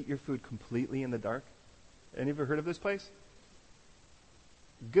where you eat your food completely in the dark. Any of you heard of this place?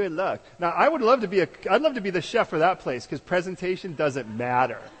 Good luck. Now, I'd love to be the chef for that place because presentation doesn't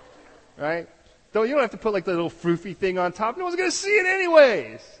matter, right? You don't have to put the little froofy thing on top. No one's going to see it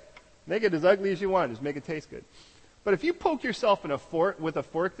anyways. Make it as ugly as you want. Just make it taste good. But if you poke yourself with a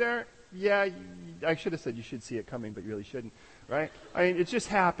fork there, yeah, I should have said you should see it coming, but you really shouldn't, right? I mean, it just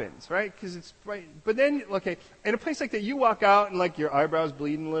happens, right? Because it's right. But then, okay, in a place like that, you walk out and your eyebrows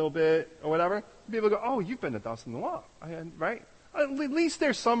bleeding a little bit or whatever. People go, "Oh, you've been to Dans le Noir, right?" At least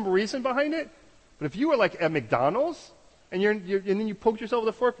there's some reason behind it. But if you were at McDonald's and and then you poked yourself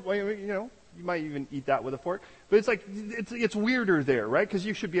with a fork, well, you might even eat that with a fork. But it's weirder there, right? Because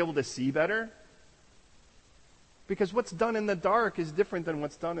you should be able to see better. Because what's done in the dark is different than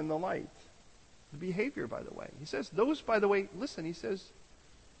what's done in the light. the behavior, by the way. He says, those, by the way, listen, he says,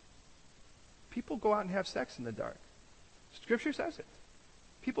 people go out and have sex in the dark. Scripture says it.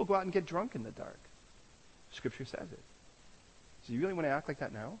 People go out and get drunk in the dark. Scripture says it. So you really want to act like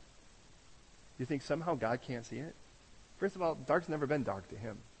that now? You think somehow God can't see it? First of all, dark's never been dark to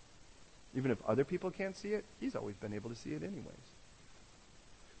him. Even if other people can't see it, he's always been able to see it anyways.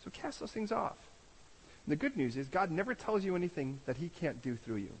 So cast those things off. And the good news is God never tells you anything that he can't do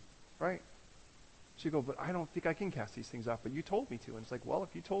through you, right? So you go, but I don't think I can cast these things off, but you told me to. And it's like, well,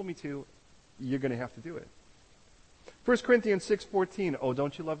 if you told me to, you're going to have to do it. 1 Corinthians 6:14. Oh,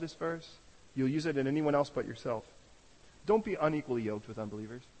 don't you love this verse? You'll use it in anyone else but yourself. Don't be unequally yoked with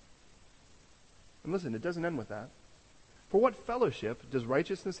unbelievers. And listen, it doesn't end with that. For what fellowship does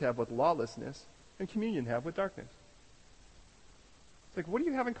righteousness have with lawlessness, and communion have with darkness? It's like, what do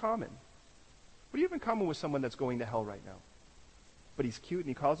you have in common? What do you have in common with someone that's going to hell right now? But he's cute and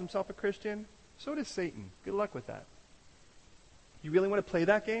he calls himself a Christian? So does Satan. Good luck with that. You really want to play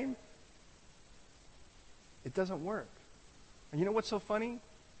that game? It doesn't work. And you know what's so funny?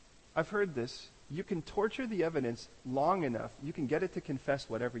 I've heard this. You can torture the evidence long enough, you can get it to confess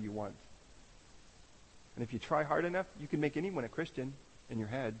whatever you want. And if you try hard enough, you can make anyone a Christian in your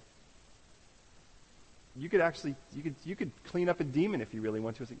head. You could actually, you could clean up a demon if you really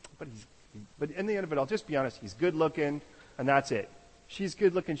want to. But in the end of it, I'll just be honest, he's good looking, and that's it. She's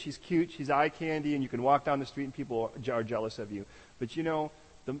good looking, she's cute, she's eye candy, and you can walk down the street and people are jealous of you. But you know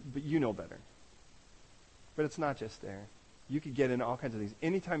better. But it's not just there. You could get into all kinds of things.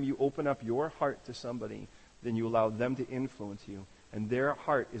 Anytime you open up your heart to somebody, then you allow them to influence you, and their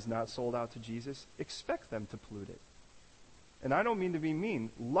heart is not sold out to Jesus, expect them to pollute it. And I don't mean to be mean.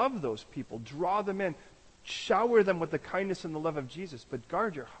 Love those people. Draw them in. Shower them with the kindness and the love of Jesus, but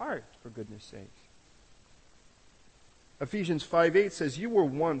guard your heart, for goodness sake. Ephesians 5:8 says, you were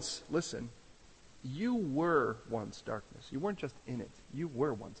once darkness. You weren't just in it. You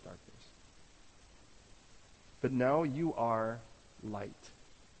were once darkness. But now you are light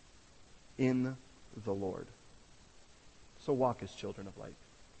in the Lord. So walk as children of light.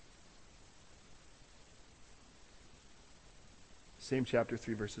 Same chapter,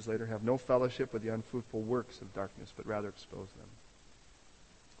 3 verses later. Have no fellowship with the unfruitful works of darkness, but rather expose them.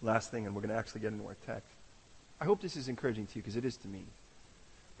 Last thing, and we're going to actually get into our text. I hope this is encouraging to you, because it is to me.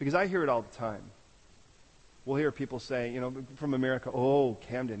 Because I hear it all the time. We'll hear people say, from America, oh,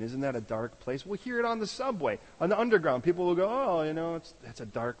 Camden, isn't that a dark place? We'll hear it on the subway, on the underground. People will go, oh, that's a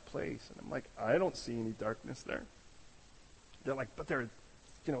dark place. And I'm like, I don't see any darkness there. They're like, but there are,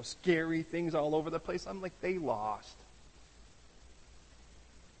 scary things all over the place. I'm like, they lost.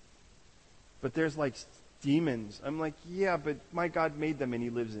 But there's like demons. I'm like, yeah, but my God made them and he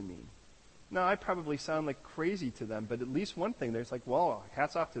lives in me. Now, I probably sound like crazy to them, but at least one thing, there's like, well,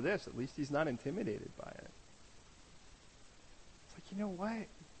 hats off to this. At least he's not intimidated by it. It's like, you know what?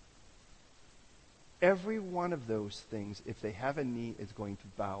 Every one of those things, if they have a knee, is going to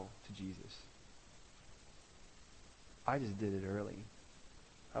bow to Jesus. I just did it early.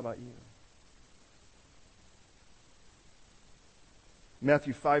 How about you?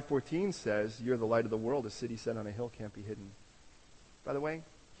 Matthew 5:14 says, you're the light of the world. A city set on a hill can't be hidden. By the way,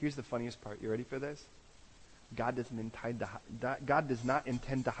 here's the funniest part. You ready for this? God does not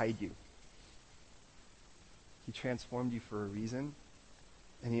intend to hide you. He transformed you for a reason.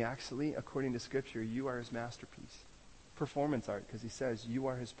 And he actually, according to Scripture, you are his masterpiece. Performance art, because he says, you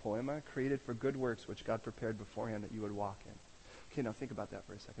are his poema, created for good works, which God prepared beforehand that you would walk in. Okay, now think about that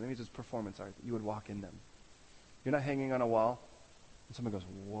for a second. That means it's performance art, that you would walk in them. You're not hanging on a wall, and someone goes,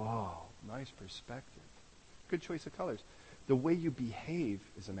 whoa, nice perspective. Good choice of colors. The way you behave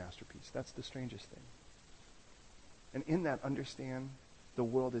is a masterpiece. That's the strangest thing. And in that, understand the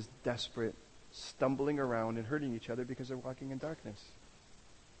world is desperate, stumbling around and hurting each other because they're walking in darkness.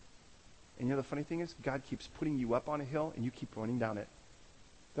 And the funny thing is, God keeps putting you up on a hill and you keep running down it.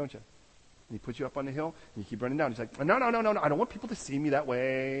 Don't you? And he puts you up on the hill and you keep running down. He's like, no, I don't want people to see me that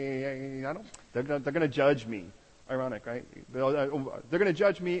way. They're going to judge me. Ironic, right? They're going to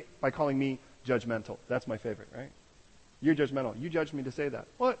judge me by calling me judgmental. That's my favorite, right? You're judgmental. You judged me to say that.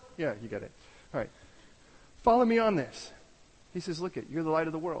 What? Yeah, you get it. All right. Follow me on this. He says, look, you're the light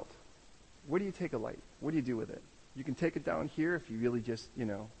of the world. Where do you take a light? What do you do with it? You can take it down here if you really just,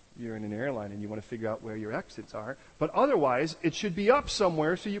 you're in an airline and you want to figure out where your exits are. But otherwise, it should be up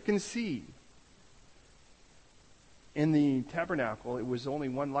somewhere so you can see. In the tabernacle, it was only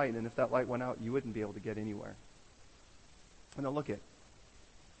one light, and if that light went out, you wouldn't be able to get anywhere. And now look at,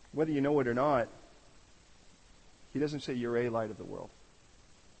 whether you know it or not, he doesn't say you're a light of the world.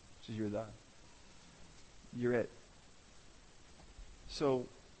 He says you're it. So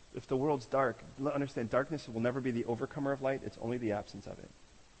If the world's dark, understand, darkness will never be the overcomer of light. It's only the absence of it.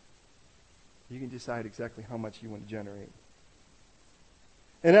 You can decide exactly how much you want to generate.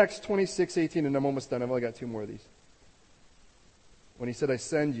 In Acts 26:18, and I'm almost done. I've only got 2 more of these. When he said, I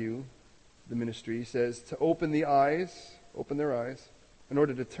send you, the ministry, he says, to open their eyes, in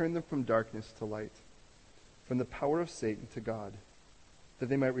order to turn them from darkness to light, from the power of Satan to God, that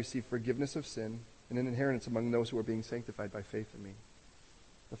they might receive forgiveness of sin and an inheritance among those who are being sanctified by faith in me.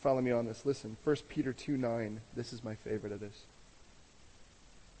 Now follow me on this. Listen, 1 Peter 2:9, this is my favorite of this.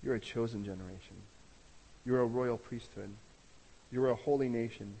 You're a chosen generation. You're a royal priesthood. You're a holy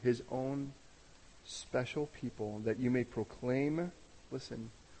nation, his own special people, that you may proclaim, listen,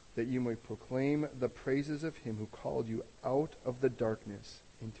 that you may proclaim the praises of him who called you out of the darkness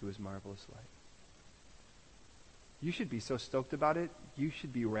into his marvelous light. You should be so stoked about it, you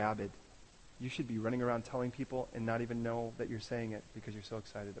should be rabid. You should be running around telling people and not even know that you're saying it because you're so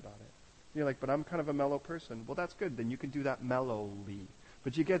excited about it. You're like, but I'm kind of a mellow person. Well, that's good. Then you can do that mellowly.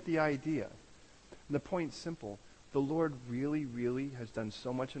 But you get the idea. And the point's simple. The Lord really, really has done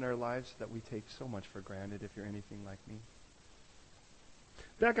so much in our lives that we take so much for granted if you're anything like me.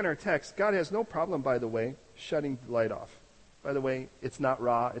 Back in our text, God has no problem, by the way, shutting the light off. By the way, it's not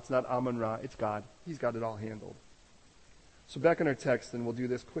Ra, it's not Amun-Ra, it's God. He's got it all handled. So back in our text, and we'll do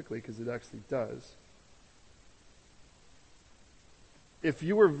this quickly because it actually does. If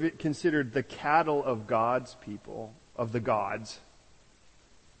you were considered the cattle of God's people, of the gods,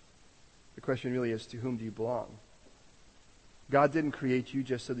 the question really is, to whom do you belong? God didn't create you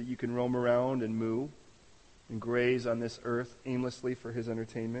just so that you can roam around and moo and graze on this earth aimlessly for his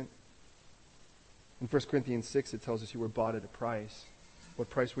entertainment. In 1 Corinthians 6, it tells us you were bought at a price. What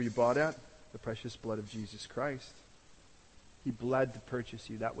price were you bought at? The precious blood of Jesus Christ. He bled to purchase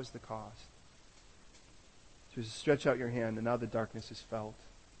you. That was the cost. So just stretch out your hand, and now the darkness is felt.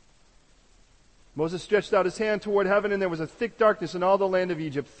 Moses stretched out his hand toward heaven, and there was a thick darkness in all the land of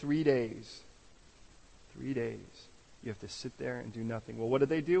Egypt 3 days. 3 days. You have to sit there and do nothing. Well, what did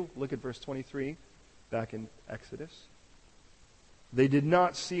they do? Look at verse 23, back in Exodus. They did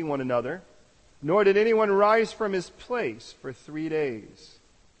not see one another, nor did anyone rise from his place for 3 days.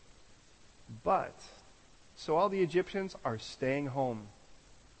 But, so all the Egyptians are staying home.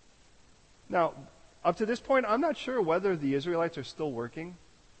 Now, up to this point, I'm not sure whether the Israelites are still working.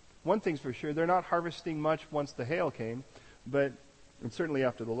 One thing's for sure, they're not harvesting much once the hail came, and certainly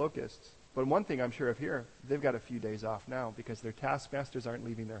after the locusts. But one thing I'm sure of here, they've got a few days off now because their taskmasters aren't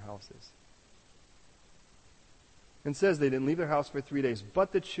leaving their houses. And says they didn't leave their house for 3 days.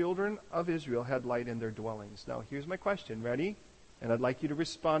 But the children of Israel had light in their dwellings. Now, here's my question. Ready? And I'd like you to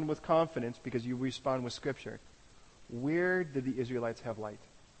respond with confidence because you respond with Scripture. Where did the Israelites have light?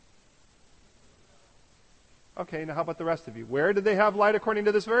 Okay, now how about the rest of you? Where did they have light according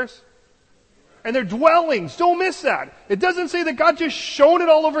to this verse? And their dwellings. Don't miss that. It doesn't say that God just shone it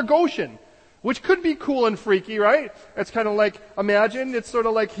all over Goshen, which could be cool and freaky, right? It's kind of like, imagine, it's sort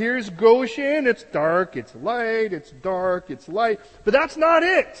of like, here's Goshen, it's dark, it's light, it's dark, it's light. But that's not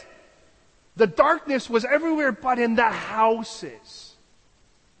it. The darkness was everywhere but in the houses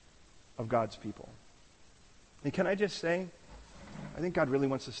of God's people. And can I just say, I think God really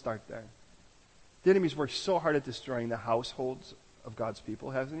wants to start there. The enemy's worked so hard at destroying the households of God's people,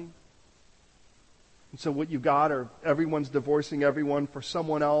 hasn't he? And so what you've got are everyone's divorcing everyone for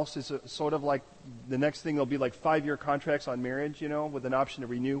someone else. Is sort of like the next thing, there'll be like 5-year contracts on marriage, with an option to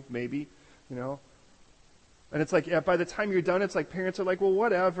renew, maybe, And it's like, by the time you're done, it's like parents are like, well,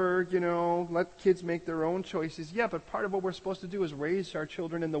 whatever, let kids make their own choices. Yeah, but part of what we're supposed to do is raise our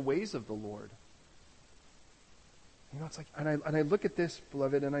children in the ways of the Lord. It's like, and I look at this,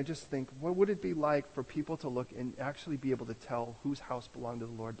 beloved, and I just think, what would it be like for people to look and actually be able to tell whose house belonged to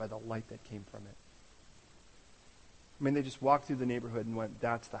the Lord by the light that came from it? I mean, they just walked through the neighborhood and went,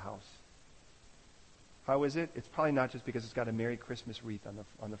 that's the house. How is it? It's probably not just because it's got a Merry Christmas wreath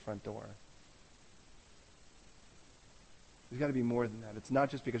on the front door. There's got to be more than that. It's not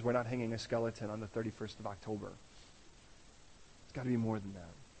just because we're not hanging a skeleton on the 31st of October. It's got to be more than that.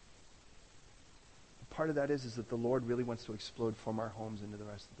 Part of that is that the Lord really wants to explode from our homes into the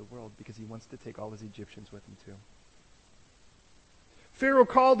rest of the world because he wants to take all his Egyptians with him too. Pharaoh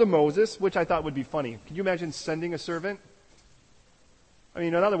called to Moses, which I thought would be funny. Can you imagine sending a servant? I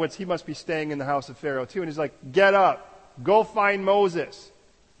mean, in other words, he must be staying in the house of Pharaoh too. And he's like, get up, go find Moses.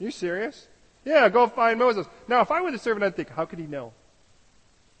 Are you serious? Yeah, go find Moses. Now, if I were the servant, I'd think, how could he know?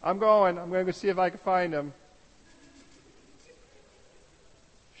 I'm going to go see if I can find him.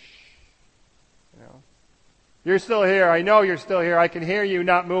 You're still here. I know you're still here. I can hear you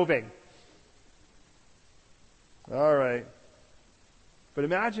not moving. All right. But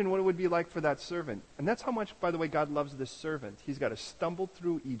imagine what it would be like for that servant. And that's how much, by the way, God loves this servant. He's got to stumble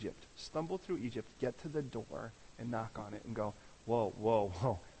through Egypt, get to the door and knock on it and go, whoa, whoa,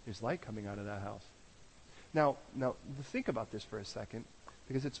 whoa, there's light coming out of that house. Now, think about this for a second,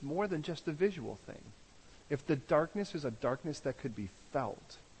 because it's more than just a visual thing. If the darkness is a darkness that could be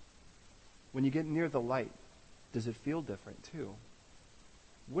felt, when you get near the light, does it feel different too?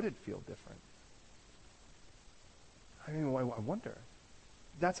 Would it feel different? I mean, I wonder.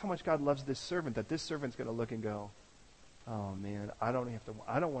 That's how much God loves this servant, that this servant's going to look and go, oh man, I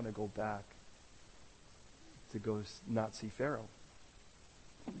don't want to go back to go not see Pharaoh.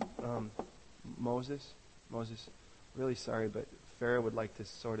 Moses, really sorry, but Pharaoh would like to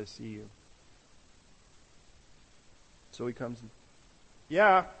sort of see you. So he comes,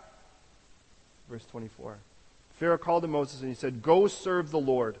 yeah. Verse 24. Pharaoh called to Moses and he said, go serve the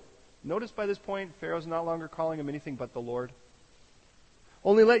Lord. Notice by this point, Pharaoh's no longer calling him anything but the Lord.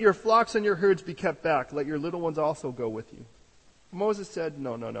 Only let your flocks and your herds be kept back. Let your little ones also go with you. Moses said,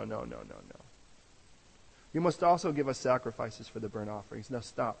 no. You must also give us sacrifices for the burnt offerings. Now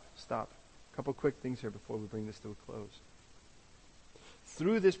stop. A couple quick things here before we bring this to a close.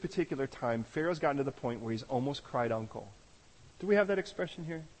 Through this particular time, Pharaoh's gotten to the point where he's almost cried uncle. Do we have that expression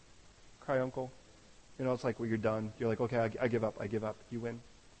here? Cry uncle? You know, it's like, well, you're done. You're like, okay, I give up. You win.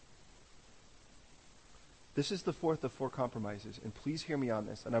 This is the fourth of 4 compromises, and please hear me on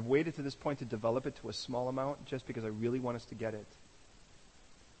this. And I've waited to this point to develop it to a small amount just because I really want us to get it.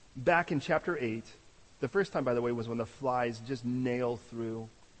 Back in chapter 8, the first time, by the way, was when the flies just nail through.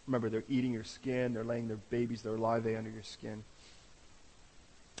 Remember, they're eating your skin. They're laying their babies, their larvae under your skin.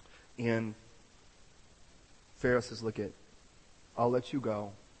 And Pharaoh says, look, I'll let you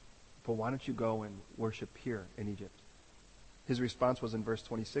go, but why don't you go and worship here in Egypt? His response was in verse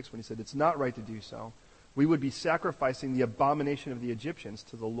 26 when he said, it's not right to do so. We would be sacrificing the abomination of the Egyptians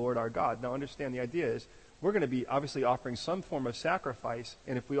to the Lord our God. Now understand, the idea is we're going to be obviously offering some form of sacrifice,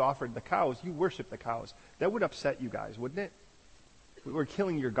 and if we offered the cows, you worship the cows. That would upset you guys, wouldn't it? We're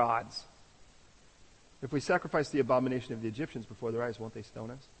killing your gods. If we sacrifice the abomination of the Egyptians before their eyes, won't they stone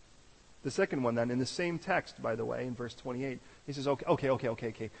us? The second one then, in the same text, by the way, in verse 28, he says, okay,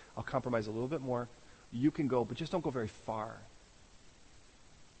 I'll compromise a little bit more. You can go, but just don't go very far.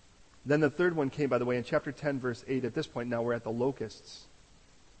 Then the third one came, by the way, in chapter 10, verse 8. At this point, now we're at the locusts.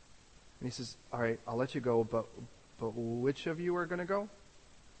 And he says, all right, I'll let you go, but which of you are going to go?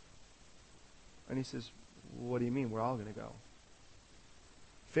 And he says, what do you mean we're all going to go?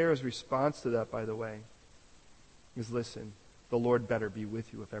 Pharaoh's response to that, by the way, is, listen, the Lord better be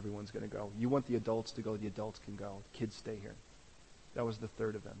with you if everyone's going to go. You want the adults to go, the adults can go. The kids stay here. That was the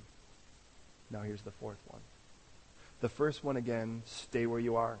third of them. Now here's the fourth one. The first one, again, stay where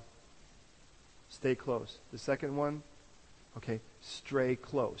you are. Stay close. The second one, okay, stray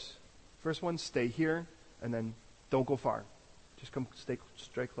close. First one, stay here, and then don't go far. Just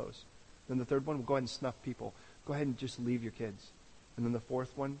stay close. Then the third one, we'll go ahead and snuff people. Go ahead and just leave your kids. And then the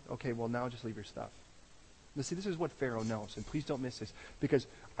fourth one, okay, well now just leave your stuff. Now see, this is what Pharaoh knows, and please don't miss this, because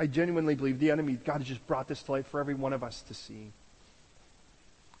I genuinely believe the enemy, God has just brought this to light for every one of us to see.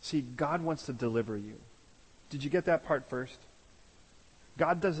 See, God wants to deliver you. Did you get that part first?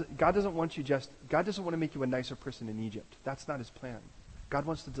 God doesn't want to make you a nicer person in Egypt. That's not his plan. God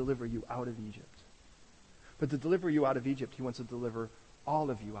wants to deliver you out of Egypt. But to deliver you out of Egypt, he wants to deliver all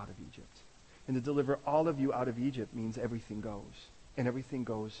of you out of Egypt. And to deliver all of you out of Egypt means everything goes. And everything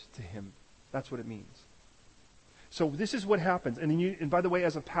goes to him. That's what it means. So this is what happens. And by the way,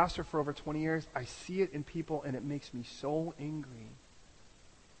 as a pastor for over 20 years, I see it in people and it makes me so angry.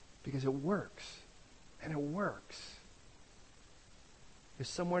 Because it works. And it works. If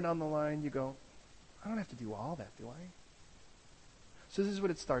somewhere down the line you go, I don't have to do all that, do I? So this is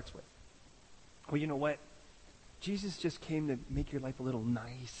what it starts with. Well, you know what? Jesus just came to make your life a little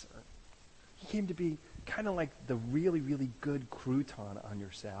nicer. He came to be kind of like the really, really good crouton on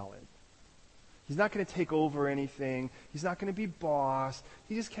your salad. He's not going to take over anything. He's not going to be boss.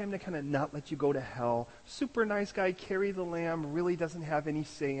 He just came to kind of not let you go to hell. Super nice guy, carry the lamb, really doesn't have any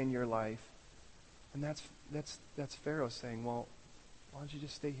say in your life. And that's Pharaoh saying, well, why don't you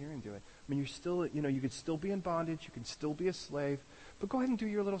just stay here and do it? I mean, you're still, you could still be in bondage. You can still be a slave. But go ahead and do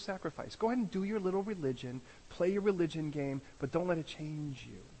your little sacrifice. Go ahead and do your little religion. Play your religion game, but don't let it change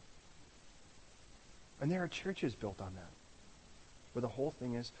you. And there are churches built on that, where the whole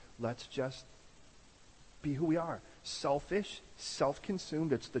thing is, let's just be who we are. Selfish,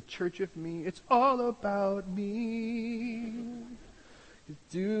 self-consumed. It's the church of me. It's all about me.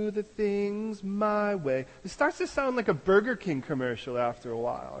 Do the things my way. It starts to sound like a Burger King commercial after a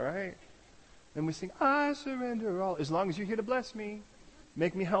while, right? And we sing, I surrender all. As long as you're here to bless me,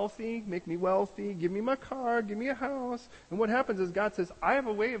 Make me healthy, make me wealthy, give me my car, give me a house. And what happens is God says, I have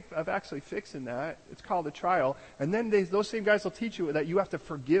a way of actually fixing that. It's called a trial. And then those same guys will teach you that you have to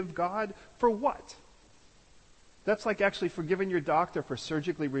forgive God for what? That's like actually forgiving your doctor for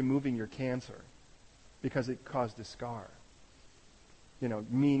surgically removing your cancer because it caused a scar.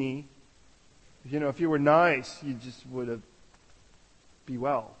 Meanie. If you were nice, you just would have be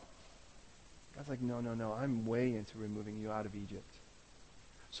well. God's like, no, I'm way into removing you out of Egypt.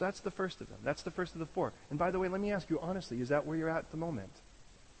 So that's the first of them. That's the first of the four. And by the way, let me ask you honestly, is that where you're at the moment?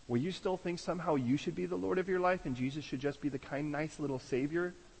 Where you still think somehow you should be the Lord of your life and Jesus should just be the kind, nice little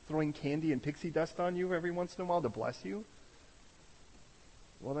Savior throwing candy and pixie dust on you every once in a while to bless you?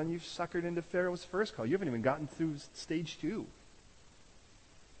 Well, then you've suckered into Pharaoh's first call. You haven't even gotten through stage 2.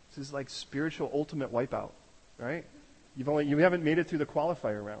 This is like spiritual ultimate wipeout, right? You haven't made it through the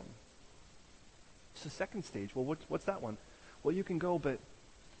qualifier round. It's the second stage. Well, what's that one? Well, you can go, but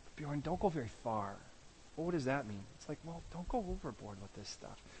Bjorn, don't go very far. Well, what does that mean? It's like, well, don't go overboard with this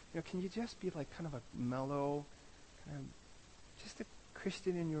stuff. Can you just be like kind of a mellow, just a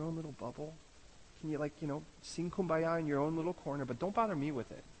Christian in your own little bubble? Can you sing Kumbaya in your own little corner, but don't bother me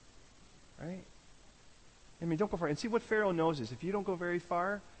with it, right? Don't go far. And see, what Pharaoh knows is if you don't go very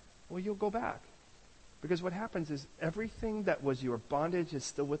far, well, you'll go back. Because what happens is everything that was your bondage is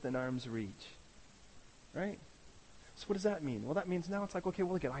still within arm's reach, right? So what does that mean? Well, that means now it's like, okay,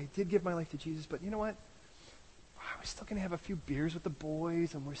 well, again, I did give my life to Jesus, but you know what? We're still going to have a few beers with the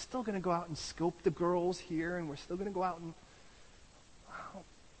boys, and we're still going to go out and scope the girls here, and we're still going to go out and,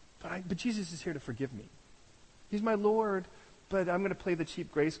 but Jesus is here to forgive me. He's my Lord, but I'm going to play the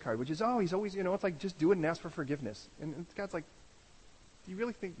cheap grace card, which is, he's always, it's like, just do it and ask for forgiveness. And God's like, do you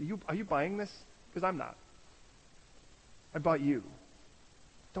really think, are you buying this? Because I'm not. I bought you.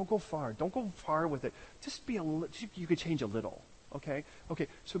 Don't go far. Don't go far with it. Just be you could change a little. Okay? Okay,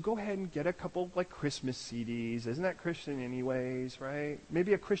 so go ahead and get a couple Christmas CDs. Isn't that Christian anyways, right?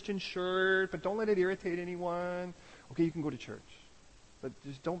 Maybe a Christian shirt, but don't let it irritate anyone. Okay, you can go to church. But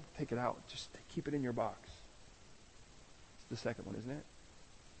just don't take it out. Just keep it in your box. It's the second one, isn't it?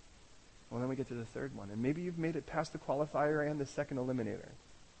 Well, then we get to the third one. And maybe you've made it past the qualifier and the second eliminator.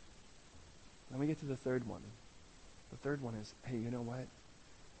 Then we get to the third one. The third one is, hey, you know what?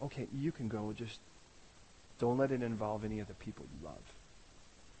 Okay, you can go, just don't let it involve any of the people you love.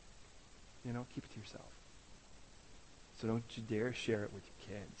 Keep it to yourself. So don't you dare share it with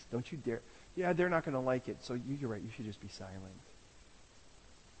your kids. Don't you dare. Yeah, they're not going to like it, so you're right, you should just be silent.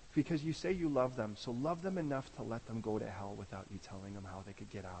 Because you say you love them, so love them enough to let them go to hell without you telling them how they could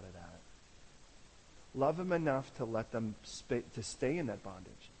get out of that. Love them enough to let them to stay in that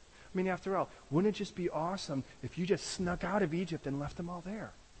bondage. After all, wouldn't it just be awesome if you just snuck out of Egypt and left them all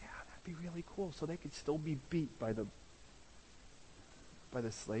there? Yeah, that'd be really cool. So they could still be beat by the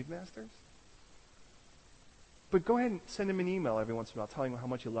slave masters. But go ahead and send them an email every once in a while telling them how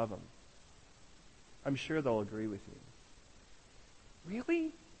much you love them. I'm sure they'll agree with you.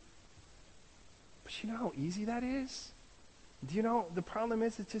 Really? But you know how easy that is? Do you know, the problem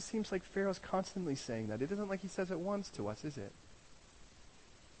is it just seems like Pharaoh's constantly saying that. It isn't like he says it once to us, is it?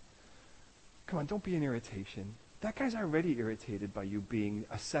 Come on, don't be an irritation. That guy's already irritated by you being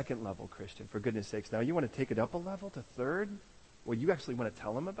a second-level Christian, for goodness sakes. Now you want to take it up a level to third? Well, you actually want to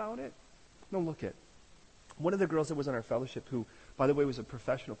tell him about it? No, look at one of the girls that was in our fellowship who, by the way, was a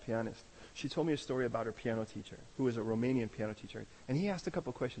professional pianist. She told me a story about her piano teacher, who was a Romanian piano teacher. And he asked a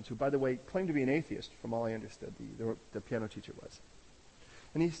couple questions, who, by the way, claimed to be an atheist, from all I understood, the piano teacher was.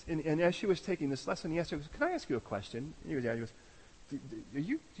 And as she was taking this lesson, he asked her, can I ask you a question? And he goes, are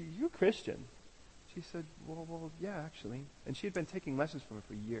you Christian? She said, well, yeah, actually. And she had been taking lessons from him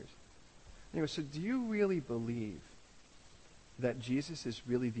for years. And he goes, so do you really believe that Jesus is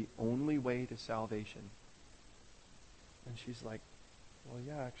really the only way to salvation? And she's like, well,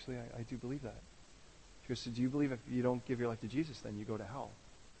 yeah, actually, I do believe that. She goes, so do you believe if you don't give your life to Jesus, then you go to hell?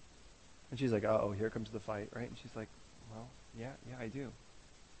 And she's like, uh-oh, here comes the fight, right? And she's like, well, yeah, I do. And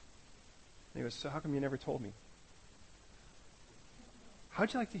he goes, so how come you never told me?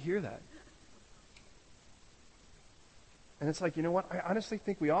 How'd you like to hear that? And it's like, you know what? I honestly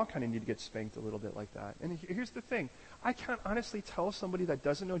think we all kind of need to get spanked a little bit like that. And here's the thing. I can't honestly tell somebody that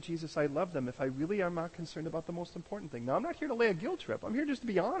doesn't know Jesus I love them if I really am not concerned about the most important thing. Now, I'm not here to lay a guilt trip. I'm here just to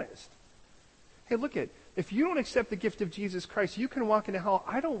be honest. Hey, look if you don't accept the gift of Jesus Christ, you can walk into hell.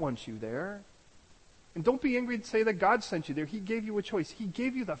 I don't want you there. And don't be angry and say that God sent you there. He gave you a choice. He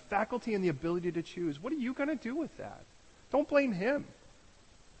gave you the faculty and the ability to choose. What are you going to do with that? Don't blame him.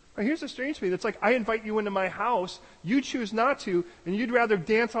 Now, here's the strange thing. It's like I invite you into my house, you choose not to, and you'd rather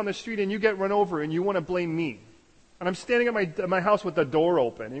dance on the street and you get run over and you want to blame me. And I'm standing at my house with the door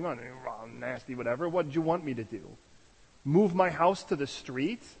open. You're going, oh, nasty, whatever. What did you want me to do? Move my house to the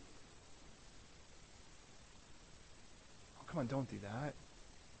street? Oh, come on, don't do that.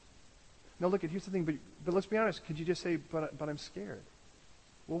 No, look, here's the thing, but let's be honest. Could you just say, but I'm scared?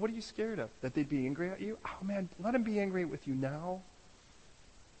 Well, what are you scared of? That they'd be angry at you? Oh, man, let them be angry with you now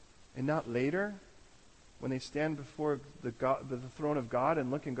and not later when they stand before the throne of God and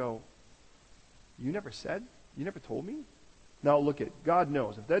look and go, you never said? You never told me? Now look at, God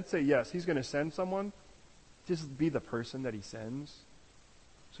knows. If they'd say yes, he's going to send someone, just be the person that he sends.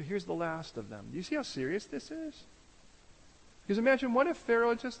 So here's the last of them. Do you see how serious this is? Because imagine, what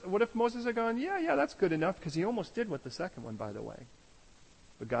if Moses had gone, yeah, that's good enough, because he almost did with the second one, by the way.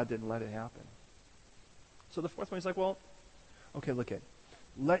 But God didn't let it happen. So the fourth one, he's like, well, okay, look at,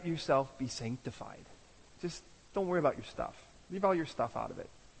 let yourself be sanctified. Just don't worry about your stuff. Leave all your stuff out of it.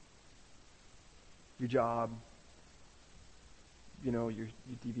 Your job, your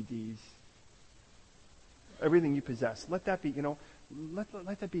DVDs, everything you possess. Let that be,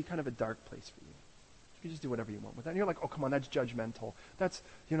 let that be kind of a dark place for you. You can just do whatever you want with that. And you're like, oh, come on, that's judgmental. That's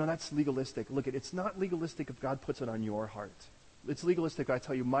legalistic. Look, it's not legalistic if God puts it on your heart. It's legalistic, I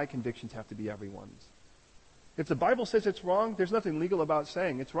tell you, my convictions have to be everyone's. If the Bible says it's wrong, there's nothing legal about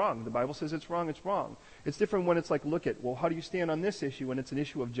saying it's wrong. The Bible says it's wrong, it's wrong. It's different when it's like, look at, well, how do you stand on this issue when it's an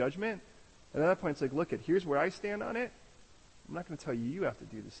issue of judgment? And at that point, it's like, look at, here's where I stand on it. I'm not going to tell you you have to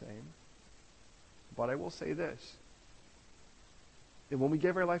do the same. But I will say this. And when we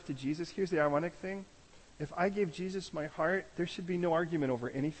give our life to Jesus, here's the ironic thing. If I gave Jesus my heart, there should be no argument over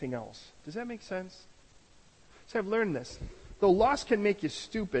anything else. Does that make sense? So I've learned this. Though loss can make you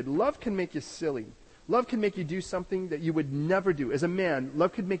stupid, love can make you silly. Love can make you do something that you would never do. As a man,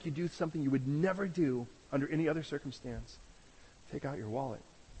 love could make you do something you would never do under any other circumstance. Take out your wallet.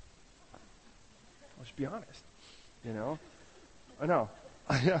 Let's be honest. I know.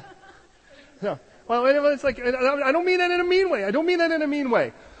 No. Well, it's like, I don't mean that in a mean way. I don't mean that in a mean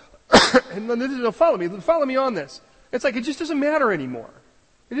way. And follow me on this. It's like, it just doesn't matter anymore.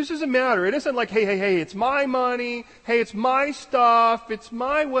 It just doesn't matter. It isn't like, hey, it's my money. Hey, it's my stuff. It's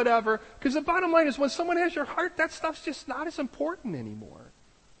my whatever. Because the bottom line is, when someone has your heart, that stuff's just not as important anymore.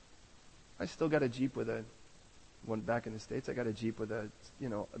 I still got a Jeep back in the States, I got a Jeep with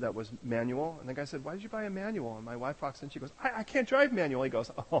that was manual. And the guy said, why did you buy a manual? And my wife walks in, she goes, I can't drive manual. He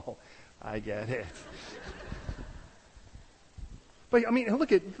goes, oh, I get it. But,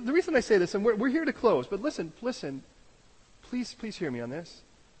 look at, the reason I say this, and we're here to close, but listen, please hear me on this.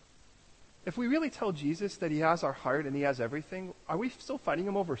 If we really tell Jesus that he has our heart and he has everything, are we still fighting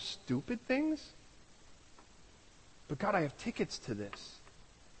him over stupid things? But God, I have tickets to this.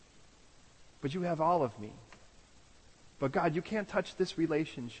 But you have all of me. But God, you can't touch this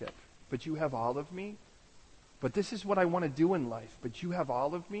relationship. But you have all of me. But this is what I want to do in life. But you have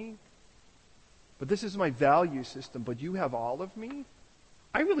all of me. But this is my value system. But you have all of me.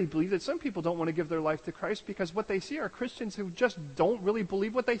 I really believe that some people don't want to give their life to Christ because what they see are Christians who just don't really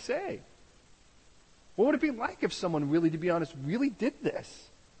believe what they say. What would it be like if someone really, to be honest, really did this?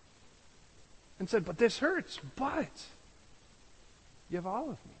 And said, but this hurts, but you have all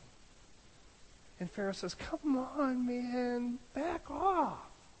of me. And Pharaoh says, come on, man, back off.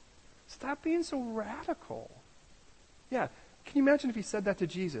 Stop being so radical. Yeah, can you imagine if he said that to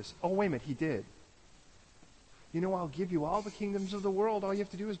Jesus? Oh, wait a minute, he did. I'll give you all the kingdoms of the world. All you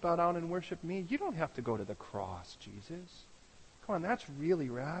have to do is bow down and worship me. You don't have to go to the cross, Jesus. Come on, that's really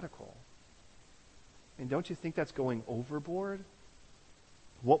radical. And don't you think that's going overboard?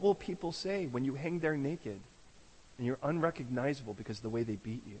 What will people say when you hang there naked and you're unrecognizable because of the way they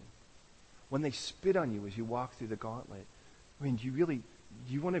beat you? When they spit on you as you walk through the gauntlet? Do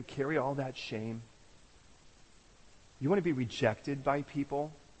you want to carry all that shame? You want to be rejected by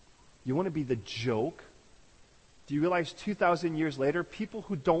people? You want to be the joke? Do you realize 2,000 years later, people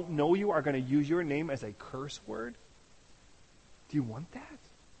who don't know you are going to use your name as a curse word? Do you want that?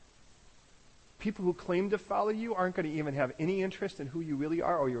 People who claim to follow you aren't going to even have any interest in who you really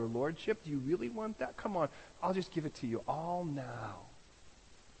are or your lordship. Do you really want that? Come on, I'll just give it to you all now.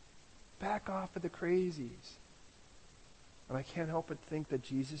 Back off of the crazies. And I can't help but think that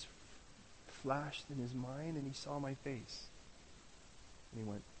Jesus flashed in his mind and he saw my face. And he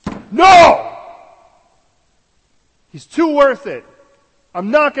went, no! He's too worth it.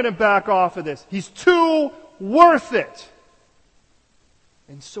 I'm not going to back off of this. He's too worth it.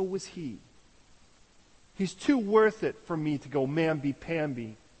 And so was he. He's too worth it for me to go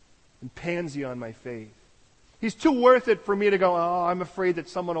mamby-pamby and pansy on my faith. He's too worth it for me to go, oh, I'm afraid that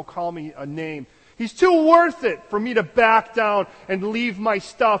someone will call me a name. He's too worth it for me to back down and leave my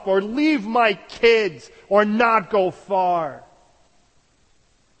stuff or leave my kids or not go far.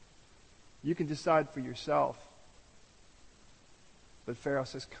 You can decide for yourself. But Pharaoh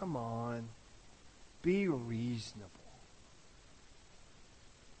says, come on, be reasonable.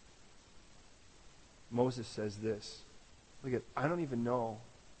 Moses says this. Look at, I don't even know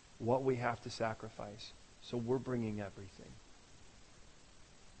what we have to sacrifice, so we're bringing everything.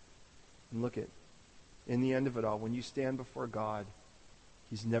 And look at, in the end of it all, when you stand before God,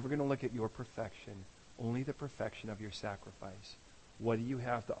 He's never going to look at your perfection, only the perfection of your sacrifice. What do you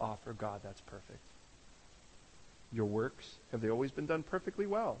have to offer God that's perfect? Your works, have they always been done perfectly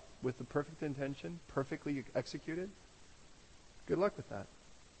well, with the perfect intention, perfectly executed? Good luck with that.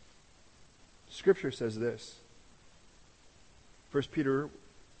 Scripture says this. 1 Peter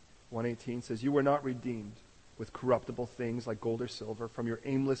 1:18 says, you were not redeemed with corruptible things like gold or silver from your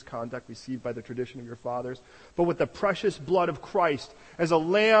aimless conduct received by the tradition of your fathers, but with the precious blood of Christ as a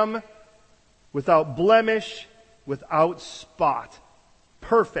lamb without blemish, without spot.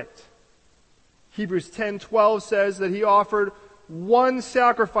 Perfect. Hebrews 10:12 says that He offered one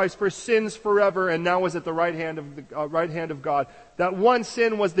sacrifice for sins forever and now is at the right hand of God. That one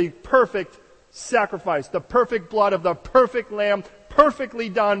sin was the perfect sacrifice, the perfect blood of the perfect lamb, perfectly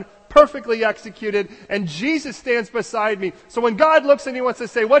done, perfectly executed, and Jesus stands beside me. So when God looks and He wants to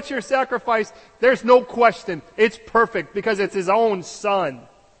say, what's your sacrifice? There's no question. It's perfect because it's His own Son.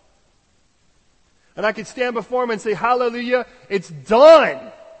 And I can stand before Him and say, hallelujah, it's done.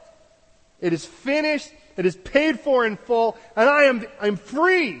 It is finished. It is paid for in full. And I'm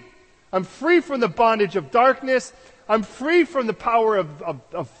free. I'm free from the bondage of darkness. I'm free from the power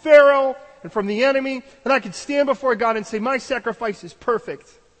of Pharaoh and from the enemy. And I can stand before God and say, my sacrifice is perfect.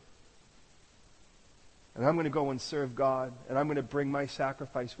 And I'm going to go and serve God. And I'm going to bring my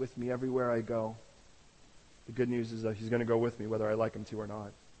sacrifice with me everywhere I go. The good news is that He's going to go with me whether I like Him to or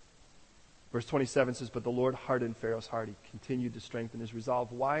not. Verse 27 says, but the Lord hardened Pharaoh's heart. He continued to strengthen his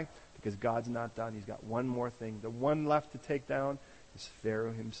resolve. Why? Because God's not done. He's got one more thing. The one left to take down is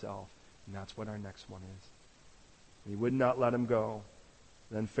Pharaoh himself. And that's what our next one is. He would not let him go.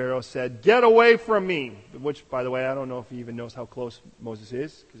 Then Pharaoh said, get away from me. Which, by the way, I don't know if he even knows how close Moses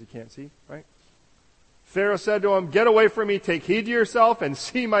is, because he can't see, right? Pharaoh said to him, get away from me, take heed to yourself, and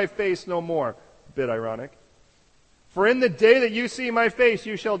see my face no more. A bit ironic. For in the day that you see my face,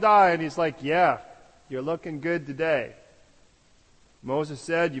 you shall die. And he's like, yeah, you're looking good today. Moses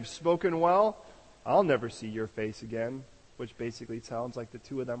said, you've spoken well. I'll never see your face again. Which basically sounds like the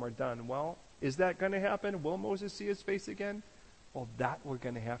two of them are done. Well, is that going to happen? Will Moses see his face again? Well, that we're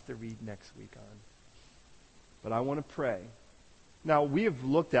going to have to read next week on. But I want to pray. Now, we've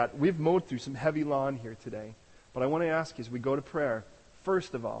mowed through some heavy lawn here today. But I want to ask you as we go to prayer,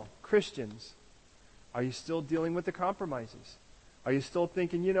 first of all, Christians, are you still dealing with the compromises? Are you still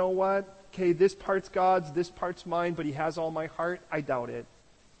thinking, you know what? Okay, this part's God's, this part's mine, but He has all my heart? I doubt it.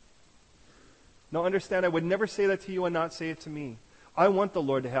 Now understand, I would never say that to you and not say it to me. I want the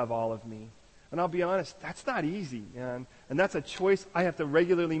Lord to have all of me. And I'll be honest, that's not easy. And that's a choice I have to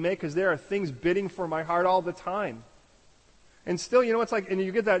regularly make because there are things bidding for my heart all the time. And still, it's like, and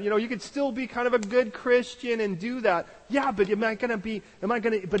you get that, you could still be kind of a good Christian and do that. Yeah, but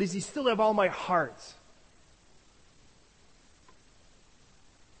but does He still have all my heart?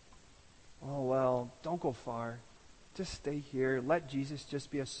 Oh, well, don't go far. Just stay here. Let Jesus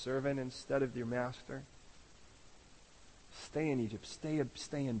just be a servant instead of your master. Stay in Egypt.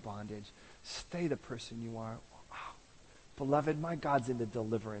 Stay in bondage. Stay the person you are. Wow. Beloved, my God's into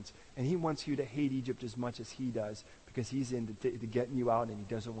deliverance, and He wants you to hate Egypt as much as He does because He's into getting you out, and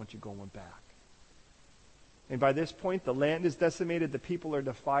He doesn't want you going back. And by this point, the land is decimated. The people are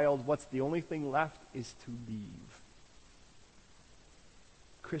defiled. What's the only thing left is to leave.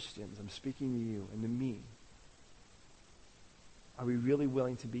 Christians, I'm speaking to you and to me. Are we really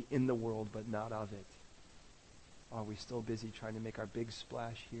willing to be in the world but not of it? Or are we still busy trying to make our big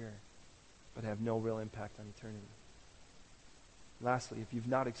splash here but have no real impact on eternity? Lastly, if you've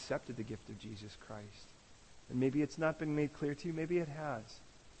not accepted the gift of Jesus Christ, and maybe it's not been made clear to you, maybe it has.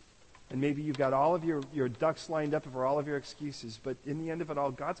 And maybe you've got all of your ducks lined up for all of your excuses, but in the end of it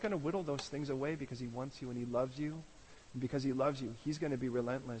all, God's going to whittle those things away because He wants you and He loves you. And because He loves you, He's going to be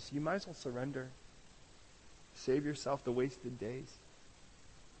relentless. You might as well surrender. Save yourself the wasted days.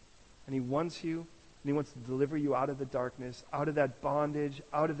 And He wants you, and He wants to deliver you out of the darkness, out of that bondage,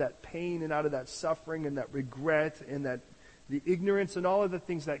 out of that pain, and out of that suffering, and that regret, and the ignorance, and all of the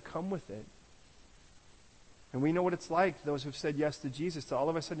things that come with it. And we know what it's like, those who've said yes to Jesus, to all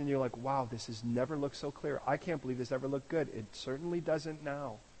of a sudden you're like, wow, this has never looked so clear. I can't believe this ever looked good. It certainly doesn't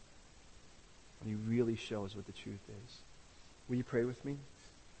now. And he really shows what the truth is. Will you pray with me?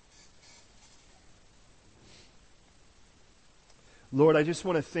 Lord, I just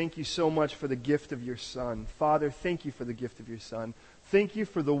want to thank you so much for the gift of your Son. Father, thank you for the gift of your Son. Thank you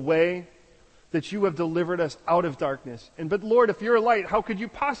for the way that you have delivered us out of darkness. But Lord, if you're a light, how could you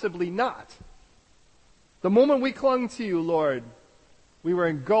possibly not? The moment we clung to you, Lord, we were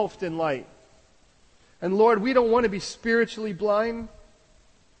engulfed in light. And Lord, we don't want to be spiritually blind.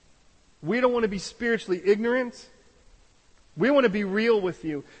 We don't want to be spiritually ignorant. We want to be real with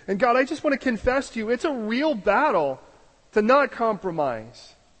you. And God, I just want to confess to you, it's a real battle to not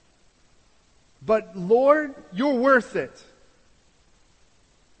compromise. But Lord, you're worth it.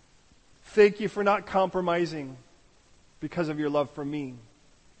 Thank you for not compromising because of your love for me.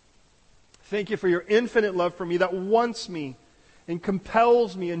 Thank you for your infinite love for me that wants me and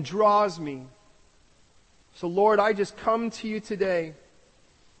compels me and draws me. So Lord, I just come to you today.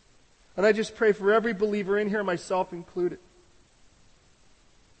 And I just pray for every believer in here, myself included,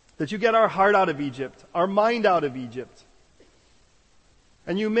 that you get our heart out of Egypt, our mind out of Egypt.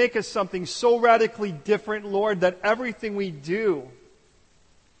 And you make us something so radically different, Lord, that everything we do,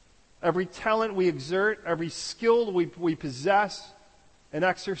 every talent we exert, every skill we possess and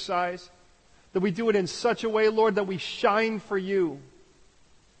exercise, that we do it in such a way, Lord, that we shine for you.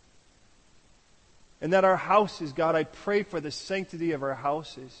 And that our houses, God, I pray for the sanctity of our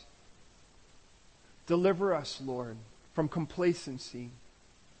houses. Deliver us, Lord, from complacency,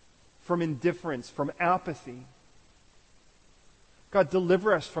 from indifference, from apathy. God,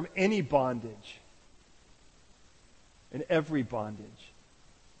 deliver us from any bondage and every bondage.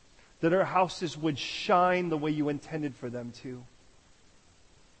 That our houses would shine the way you intended for them to.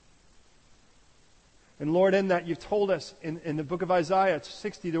 And Lord, in that you've told us in the book of Isaiah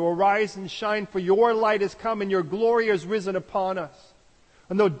 60 to arise and shine, for your light has come and your glory has risen upon us.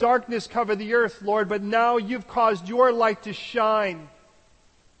 And though darkness covered the earth, Lord, but now you've caused your light to shine.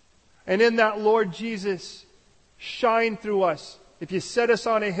 And in that, Lord Jesus, shine through us. If you set us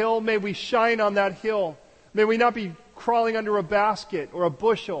on a hill, may we shine on that hill. May we not be crawling under a basket or a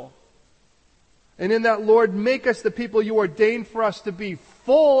bushel. And in that, Lord, make us the people you ordained for us to be,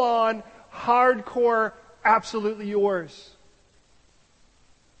 full on, hardcore, absolutely yours.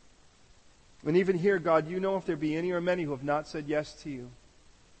 And even here, God, you know if there be any or many who have not said yes to you.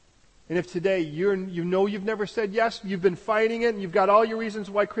 And if today you know you've never said yes, you've been fighting it, and you've got all your reasons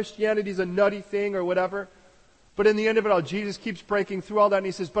why Christianity is a nutty thing or whatever, but in the end of it all, Jesus keeps breaking through all that, and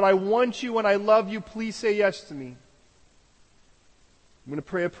he says, but I want you and I love you, please say yes to me. I'm going to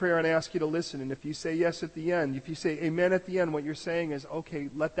pray a prayer and ask you to listen. And if you say yes at the end, if you say amen at the end, what you're saying is, okay,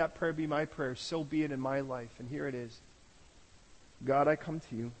 let that prayer be my prayer. So be it in my life. And here it is. God, I come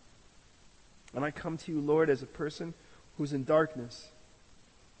to you. And I come to you, Lord, as a person who's in darkness.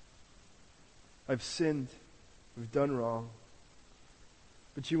 I've sinned. I've done wrong.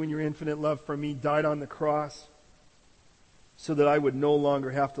 But you, in your infinite love for me, died on the cross so that I would no longer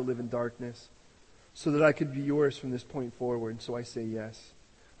have to live in darkness, so that I could be yours from this point forward. So I say yes.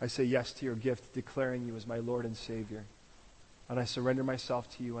 I say yes to your gift, declaring you as my Lord and Savior. And I surrender myself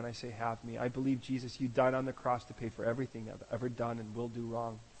to you and I say, have me. I believe, Jesus, you died on the cross to pay for everything I've ever done and will do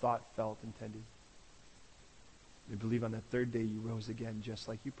wrong, thought, felt, intended. I believe on that third day you rose again, just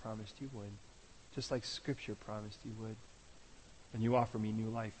like you promised you would, just like Scripture promised you would. And you offer me new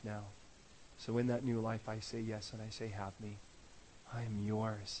life now. So in that new life I say yes and I say, have me. I am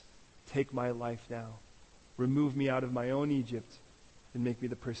yours. Take my life now. Remove me out of my own Egypt and make me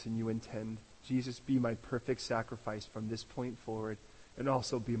the person you intend. Jesus, be my perfect sacrifice from this point forward, and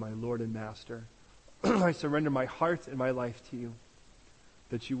also be my Lord and Master. I surrender my heart and my life to you,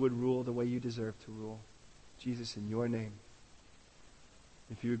 that you would rule the way you deserve to rule. Jesus, in your name.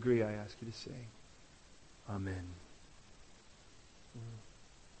 If you agree, I ask you to say, Amen.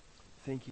 Thank you.